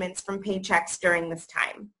garnishments from paychecks during this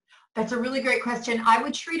time? That's a really great question. I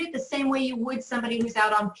would treat it the same way you would somebody who's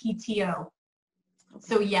out on PTO. Okay.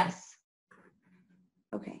 So yes.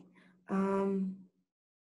 Okay.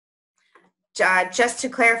 Just to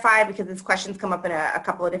clarify, because this question's come up in a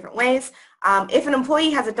couple of different ways, if an employee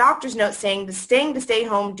has a doctor's note saying to stay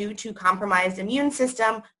home due to compromised immune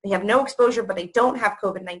system, they have no exposure, but they don't have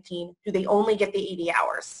COVID-19, do they only get the 80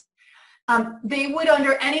 hours? They would,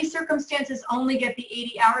 under any circumstances, only get the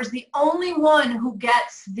 80 hours. The only one who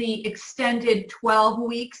gets the extended 12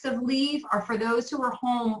 weeks of leave are for those who are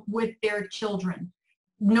home with their children.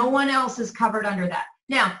 No one else is covered under that.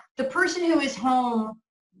 Now, the person who is home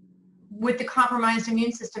with the compromised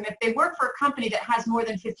immune system, if they work for a company that has more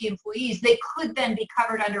than 50 employees, they could then be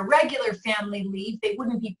covered under regular family leave. They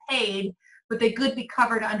wouldn't be paid, but they could be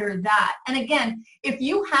covered under that. And again, if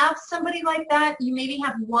you have somebody like that, you maybe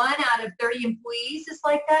have 1 out of 30 employees is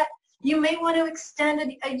like that, you may want to extend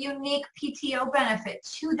a unique PTO benefit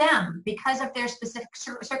to them because of their specific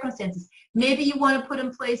circumstances. Maybe you want to put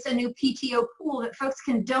in place a new PTO pool that folks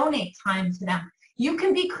can donate time to them. You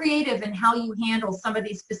can be creative in how you handle some of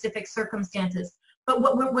these specific circumstances. But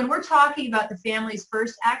when we're talking about the Families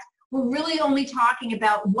First Act, we're really only talking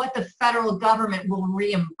about what the federal government will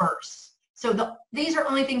reimburse. So these are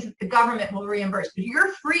only things that the government will reimburse. But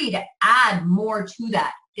you're free to add more to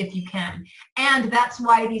that if you can. And that's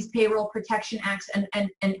why these payroll protection acts and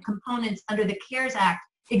components under the CARES Act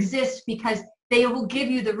exist, because they will give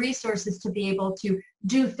you the resources to be able to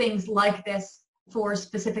do things like this for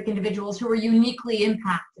specific individuals who are uniquely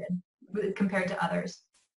impacted compared to others.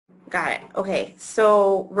 Got it. Okay.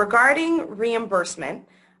 So regarding reimbursement,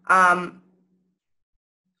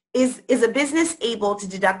 is a business able to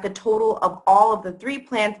deduct the total of all of the 3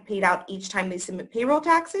 plans paid out each time they submit payroll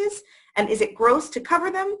taxes? And is it gross to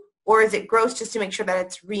cover them, or is it gross just to make sure that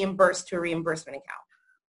it's reimbursed to a reimbursement account?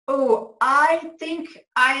 Oh, I think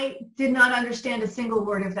I did not understand a single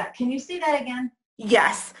word of that. Can you say that again?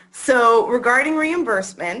 Yes. So regarding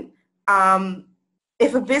reimbursement,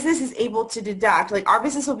 if a business is able to deduct, like our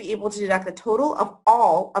business will be able to deduct the total of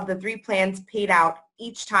all of the 3 plans paid out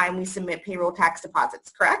each time we submit payroll tax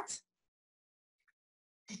deposits, correct?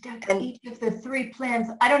 Deduct each of the 3 plans.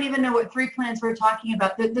 I don't even know what 3 plans we're talking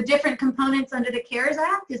about. The different components under the CARES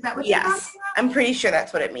Act, is that what you're talking about? Yes, I'm pretty sure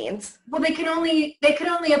that's what it means. Well, they can only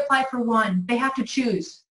apply for one. They have to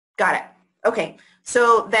choose. Got it. Okay.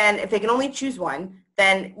 So then if they can only choose one,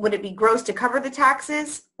 then would it be gross to cover the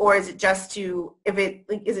taxes, or is it just to,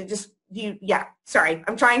 yeah, sorry,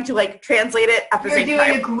 I'm trying to like translate it at the same time. You're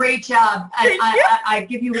doing a great job. I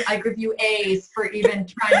give you A's for even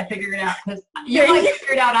trying to figure it out, because you might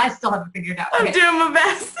figure it out, I still haven't figured it out. Okay. I'm doing my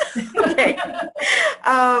best. Okay.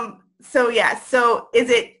 So yeah, so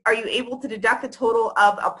are you able to deduct the total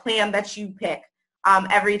of a plan that you pick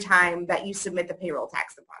every time that you submit the payroll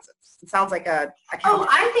tax deposits? It sounds like a Oh,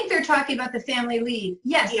 I think they're talking about the family leave.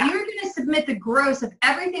 Yes, yeah. You're going to submit the gross of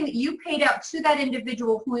everything that you paid out to that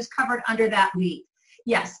individual who is covered under that leave.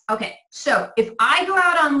 Yes. Okay. So if I go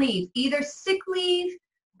out on leave, either sick leave,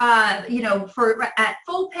 at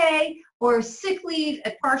full pay, or sick leave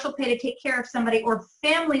at partial pay to take care of somebody, or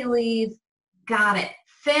family leave, got it.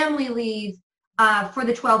 Family leave for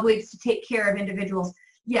the 12 weeks to take care of individuals.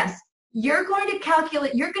 Yes. You're going to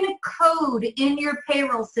calculate, you're going to code in your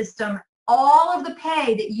payroll system all of the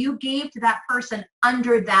pay that you gave to that person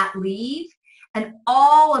under that leave, and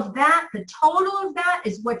all of that, the total of that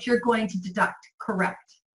is what you're going to deduct.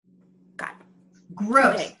 Correct. Got it.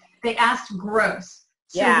 Gross. Okay. They asked gross.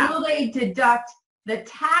 So will they deduct the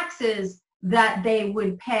taxes that they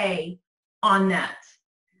would pay on that?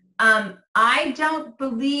 I don't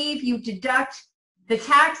believe you deduct the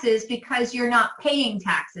taxes because you're not paying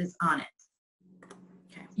taxes on it.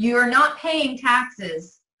 Okay. You're not paying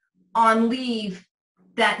taxes on leave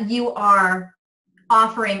that you are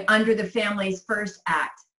offering under the Families First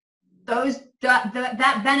Act.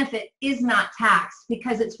 That benefit is not taxed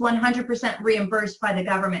because it's 100% reimbursed by the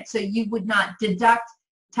government. So you would not deduct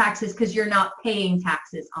taxes because you're not paying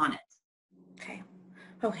taxes on it. Okay.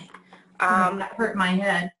 Okay. That hurt my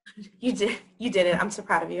head. You did it. I'm so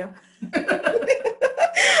proud of you.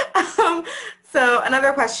 So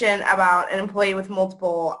another question about an employee with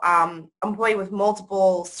multiple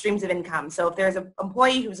streams of income. So if there's an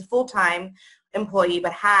employee who's a full-time employee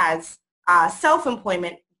but has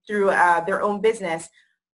self-employment through their own business,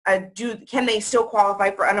 can they still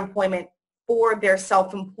qualify for unemployment for their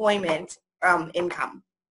self-employment income?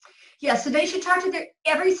 Yeah, so they should talk to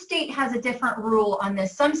every state has a different rule on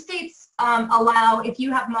this. Some states allow, if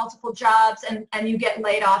you have multiple jobs and you get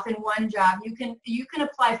laid off in one job, you can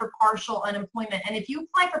apply for partial unemployment. And if you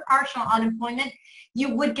apply for partial unemployment,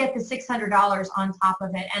 you would get the $600 on top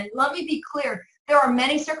of it. And let me be clear, there are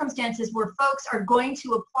many circumstances where folks are going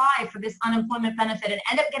to apply for this unemployment benefit and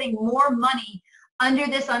end up getting more money under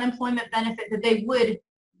this unemployment benefit that they would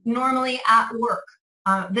normally at work.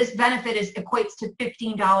 This benefit equates to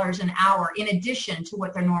 $15 an hour in addition to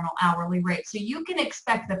what their normal hourly rate. So you can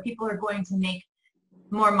expect that people are going to make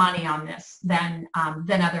more money on this than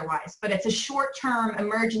otherwise. But it's a short-term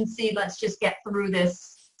emergency. Let's just get through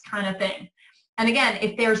this kind of thing. And again,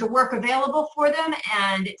 if there's a work available for them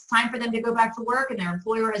and it's time for them to go back to work and their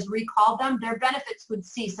employer has recalled them, their benefits would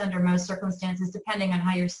cease under most circumstances, depending on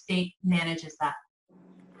how your state manages that.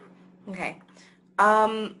 Okay.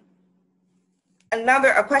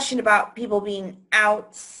 A question about people being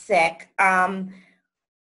out sick.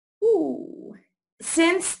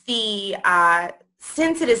 Since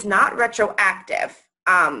it is not retroactive,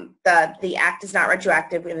 the act is not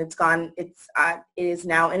retroactive and it is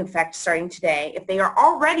now in effect starting today. If they are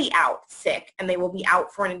already out sick and they will be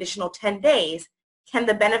out for an additional 10 days, can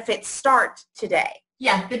the benefits start today?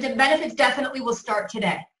 Yeah, the benefits definitely will start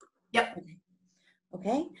today. Yep.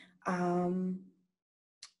 Okay.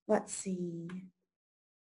 Let's see.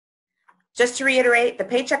 Just to reiterate, the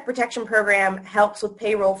Paycheck Protection Program helps with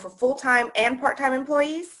payroll for full-time and part-time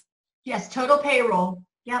employees? Yes, total payroll.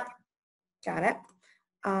 Yep. Got it.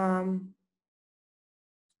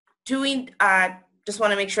 Just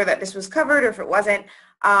want to make sure that this was covered, or if it wasn't,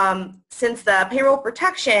 since the Payroll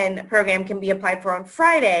Protection Program can be applied for on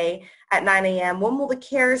Friday at 9 a.m., when will the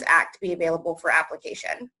CARES Act be available for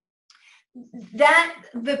application?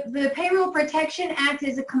 The Payroll Protection Act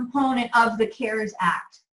is a component of the CARES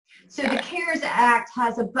Act. So the CARES Act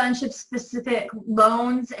has a bunch of specific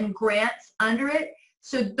loans and grants under it.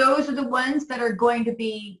 So those are the ones that are going to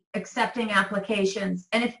be accepting applications.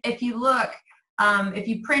 And if you look, if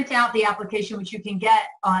you print out the application, which you can get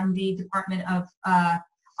on the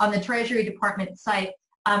on the Treasury Department site,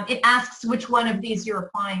 it asks which one of these you're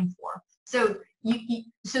applying for. So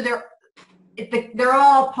they're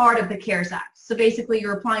all part of the CARES Act. So basically,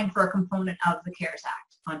 you're applying for a component of the CARES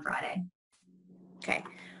Act on Friday. Okay.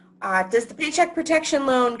 Does the Paycheck Protection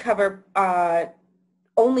Loan cover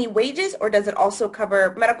only wages, or does it also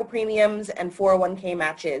cover medical premiums and 401k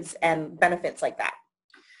matches and benefits like that?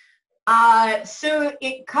 So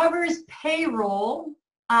it covers payroll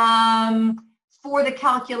for the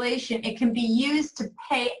calculation. It can be used to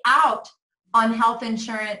pay out on health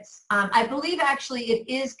insurance. I believe actually it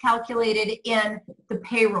is calculated in the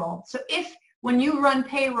payroll. So when you run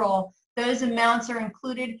payroll, those amounts are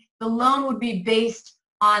included, the loan would be based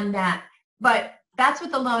on that. But that's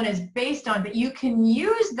what the loan is based on. But you can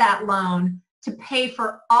use that loan to pay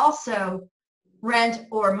for also rent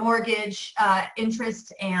or mortgage,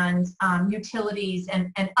 interest, and utilities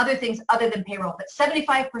and other things other than payroll. But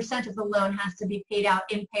 75% of the loan has to be paid out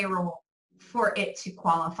in payroll for it to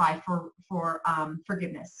qualify for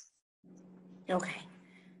forgiveness. Okay.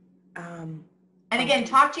 And again,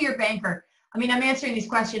 talk to your banker. I mean, I'm answering these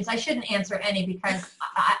questions. I shouldn't answer any because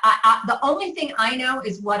the only thing I know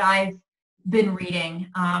is what I've been reading.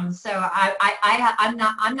 So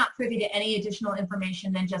I'm not privy to any additional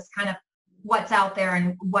information than just kind of what's out there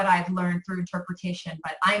and what I've learned through interpretation.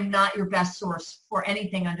 But I'm not your best source for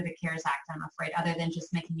anything under the CARES Act, I'm afraid, other than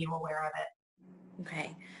just making you aware of it.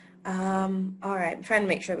 Okay. All right, I'm trying to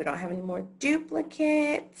make sure we don't have any more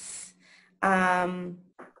duplicates.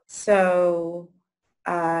 So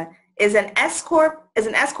is an S corp or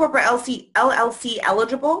LLC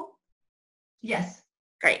eligible? Yes.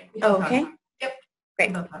 Great. We both Okay. are. Yep. Great.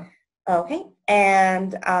 We both are. Okay.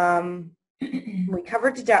 And we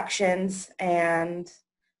covered deductions and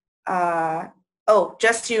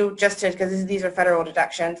just to because these are federal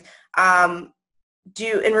deductions.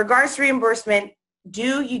 In regards to reimbursement,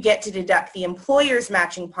 do you get to deduct the employer's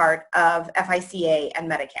matching part of FICA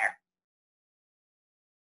and Medicare?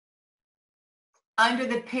 Under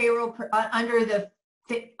the payroll, under the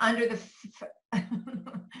FMLA,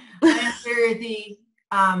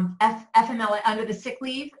 under the sick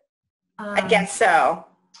leave. I guess so.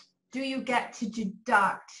 Do you get to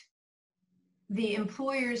deduct the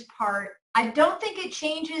employer's part? I don't think it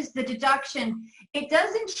changes the deduction. It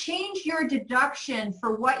doesn't change your deduction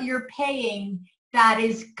for what you're paying that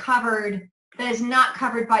is not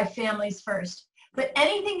covered by Families First. But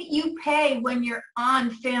anything that you pay when you're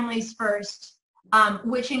on Families First,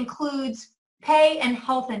 which includes pay and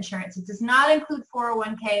health insurance, it does not include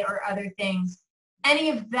 401k or other things. Any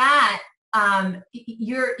of that,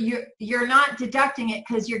 you're not deducting it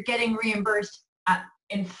because you're getting reimbursed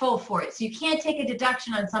in full for it. So you can't take a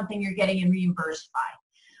deduction on something you're getting reimbursed by.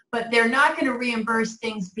 But they're not going to reimburse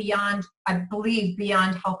things beyond, I believe,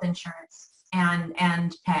 beyond health insurance and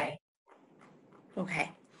pay.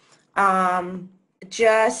 Okay.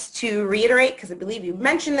 Just to reiterate, because I believe you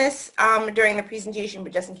mentioned this during the presentation,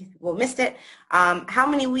 but just in case people missed it, how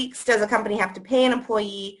many weeks does a company have to pay an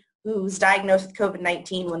employee who's diagnosed with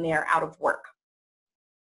COVID-19 when they are out of work?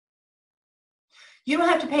 You don't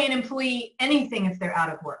have to pay an employee anything if they're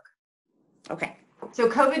out of work. Okay. So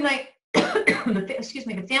COVID-19,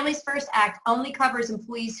 the Families First Act only covers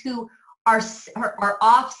employees who are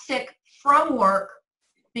off sick from work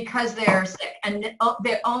because they're sick, and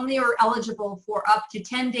they only are eligible for up to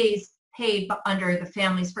 10 days paid under the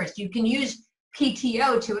Families First. You can use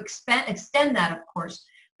PTO to extend that, of course,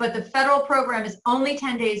 but the federal program is only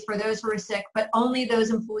 10 days for those who are sick, but only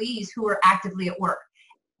those employees who are actively at work.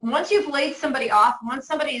 Once you've laid somebody off, once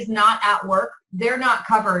somebody is not at work, they're not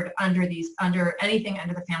covered under anything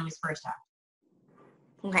under the Families First Act.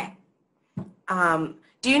 Okay.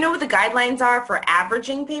 Do you know what the guidelines are for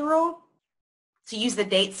averaging payroll? To use the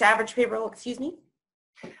dates to average payroll, excuse me?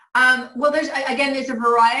 Well, there's a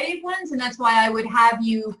variety of ones, and that's why I would have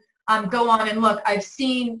you go on and look. I've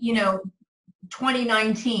seen,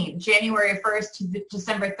 2019, January 1st to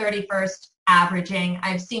December 31st averaging.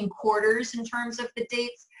 I've seen quarters in terms of the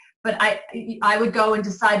dates, but I would go and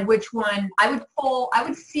decide which one. I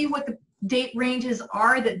would see what the date ranges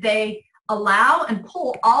are that they allow and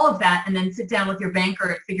pull all of that, and then sit down with your banker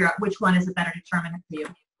and figure out which one is a better determinant for you.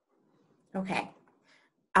 Okay.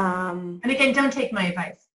 And again, don't take my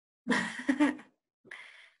advice.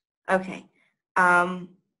 Okay.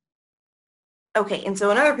 Okay, and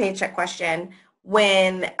so another paycheck question.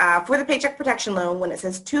 When for the paycheck protection loan, when it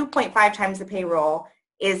says 2.5 times the payroll,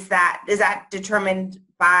 is that determined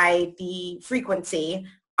by the frequency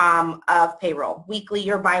of payroll, weekly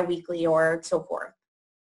or biweekly or so forth?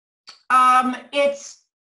 It's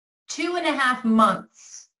 2.5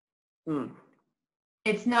 months.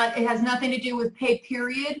 It's not. It has nothing to do with pay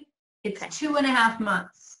period. It's 2.5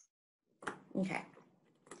 months. Okay.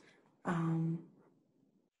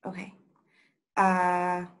 Okay.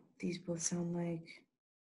 These both sound like.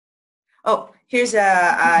 Oh, here's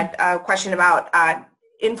a question about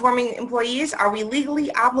informing employees. Are we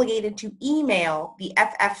legally obligated to email the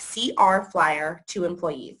FFCR flyer to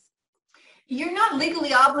employees? You're not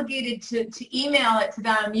legally obligated to email it to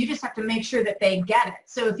them. You just have to make sure that they get it.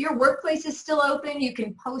 So if your workplace is still open, you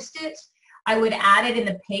can post it. I would add it in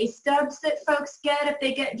the pay stubs that folks get if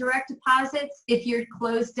they get direct deposits. If you're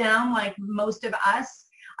closed down like most of us,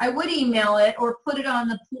 I would email it or put it on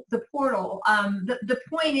the portal. The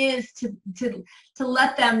point is to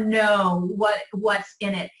let them know what's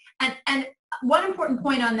in it. And one important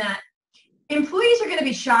point on that, employees are going to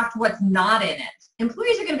be shocked what's not in it.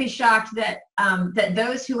 Employees are going to be shocked that that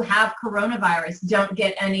those who have coronavirus don't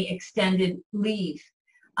get any extended leave.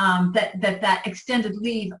 That extended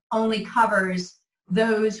leave only covers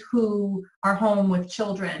those who are home with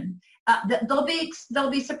children. They'll be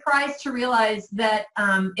surprised to realize that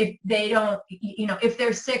if they don't, if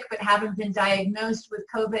they're sick but haven't been diagnosed with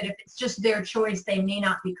COVID, if it's just their choice, they may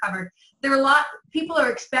not be covered. People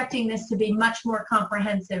are expecting this to be much more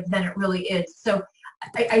comprehensive than it really is. So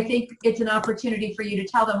I think it's an opportunity for you to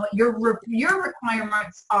tell them what your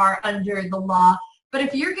requirements are under the law, But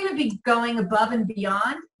if you're going to be going above and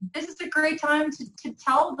beyond, this is a great time to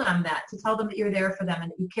tell them that, you're there for them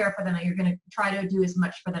and that you care for them, and you're going to try to do as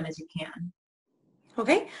much for them as you can.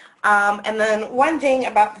 Okay, and then one thing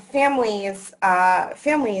about the Families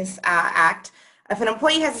Act, if an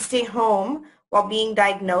employee has to stay home while being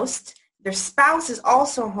diagnosed, their spouse is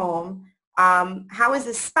also home. How is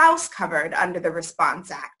the spouse covered under the Response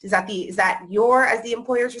Act? Is that your, as the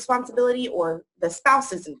employer's responsibility, or the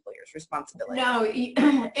spouse's employer's responsibility? No,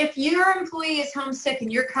 if your employee is homesick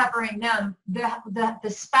and you're covering them, the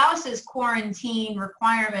spouse's quarantine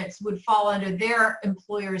requirements would fall under their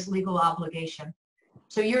employer's legal obligation.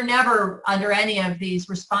 So you're never under any of these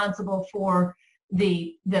responsible for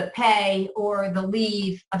the pay or the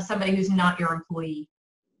leave of somebody who's not your employee.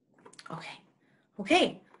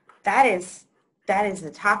 Okay. That is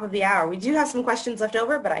the top of the hour. We do have some questions left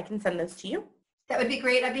over, but I can send those to you. That would be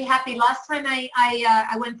great. I'd be happy. Last time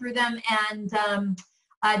I went through them and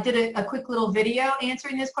did a quick little video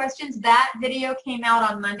answering those questions. That video came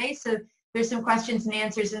out on Monday, so there's some questions and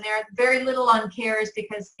answers in there. Very little on CARES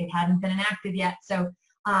because it hadn't been enacted yet. So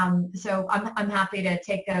I'm happy to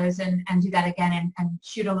take those and do that again and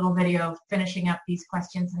shoot a little video finishing up these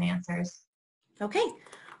questions and answers. Okay.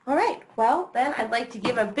 All right. Well, then I'd like to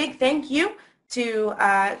give a big thank you to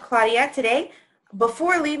Claudia today.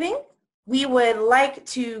 Before leaving, we would like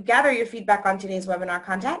to gather your feedback on today's webinar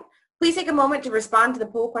content. Please take a moment to respond to the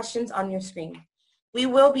poll questions on your screen. We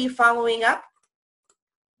will be following up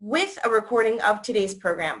with a recording of today's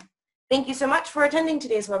program. Thank you so much for attending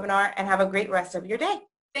today's webinar, and have a great rest of your day.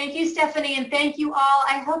 Thank you, Stephanie, and thank you all.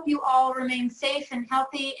 I hope you all remain safe and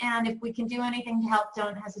healthy, and if we can do anything to help,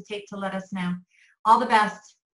 don't hesitate to let us know. All the best.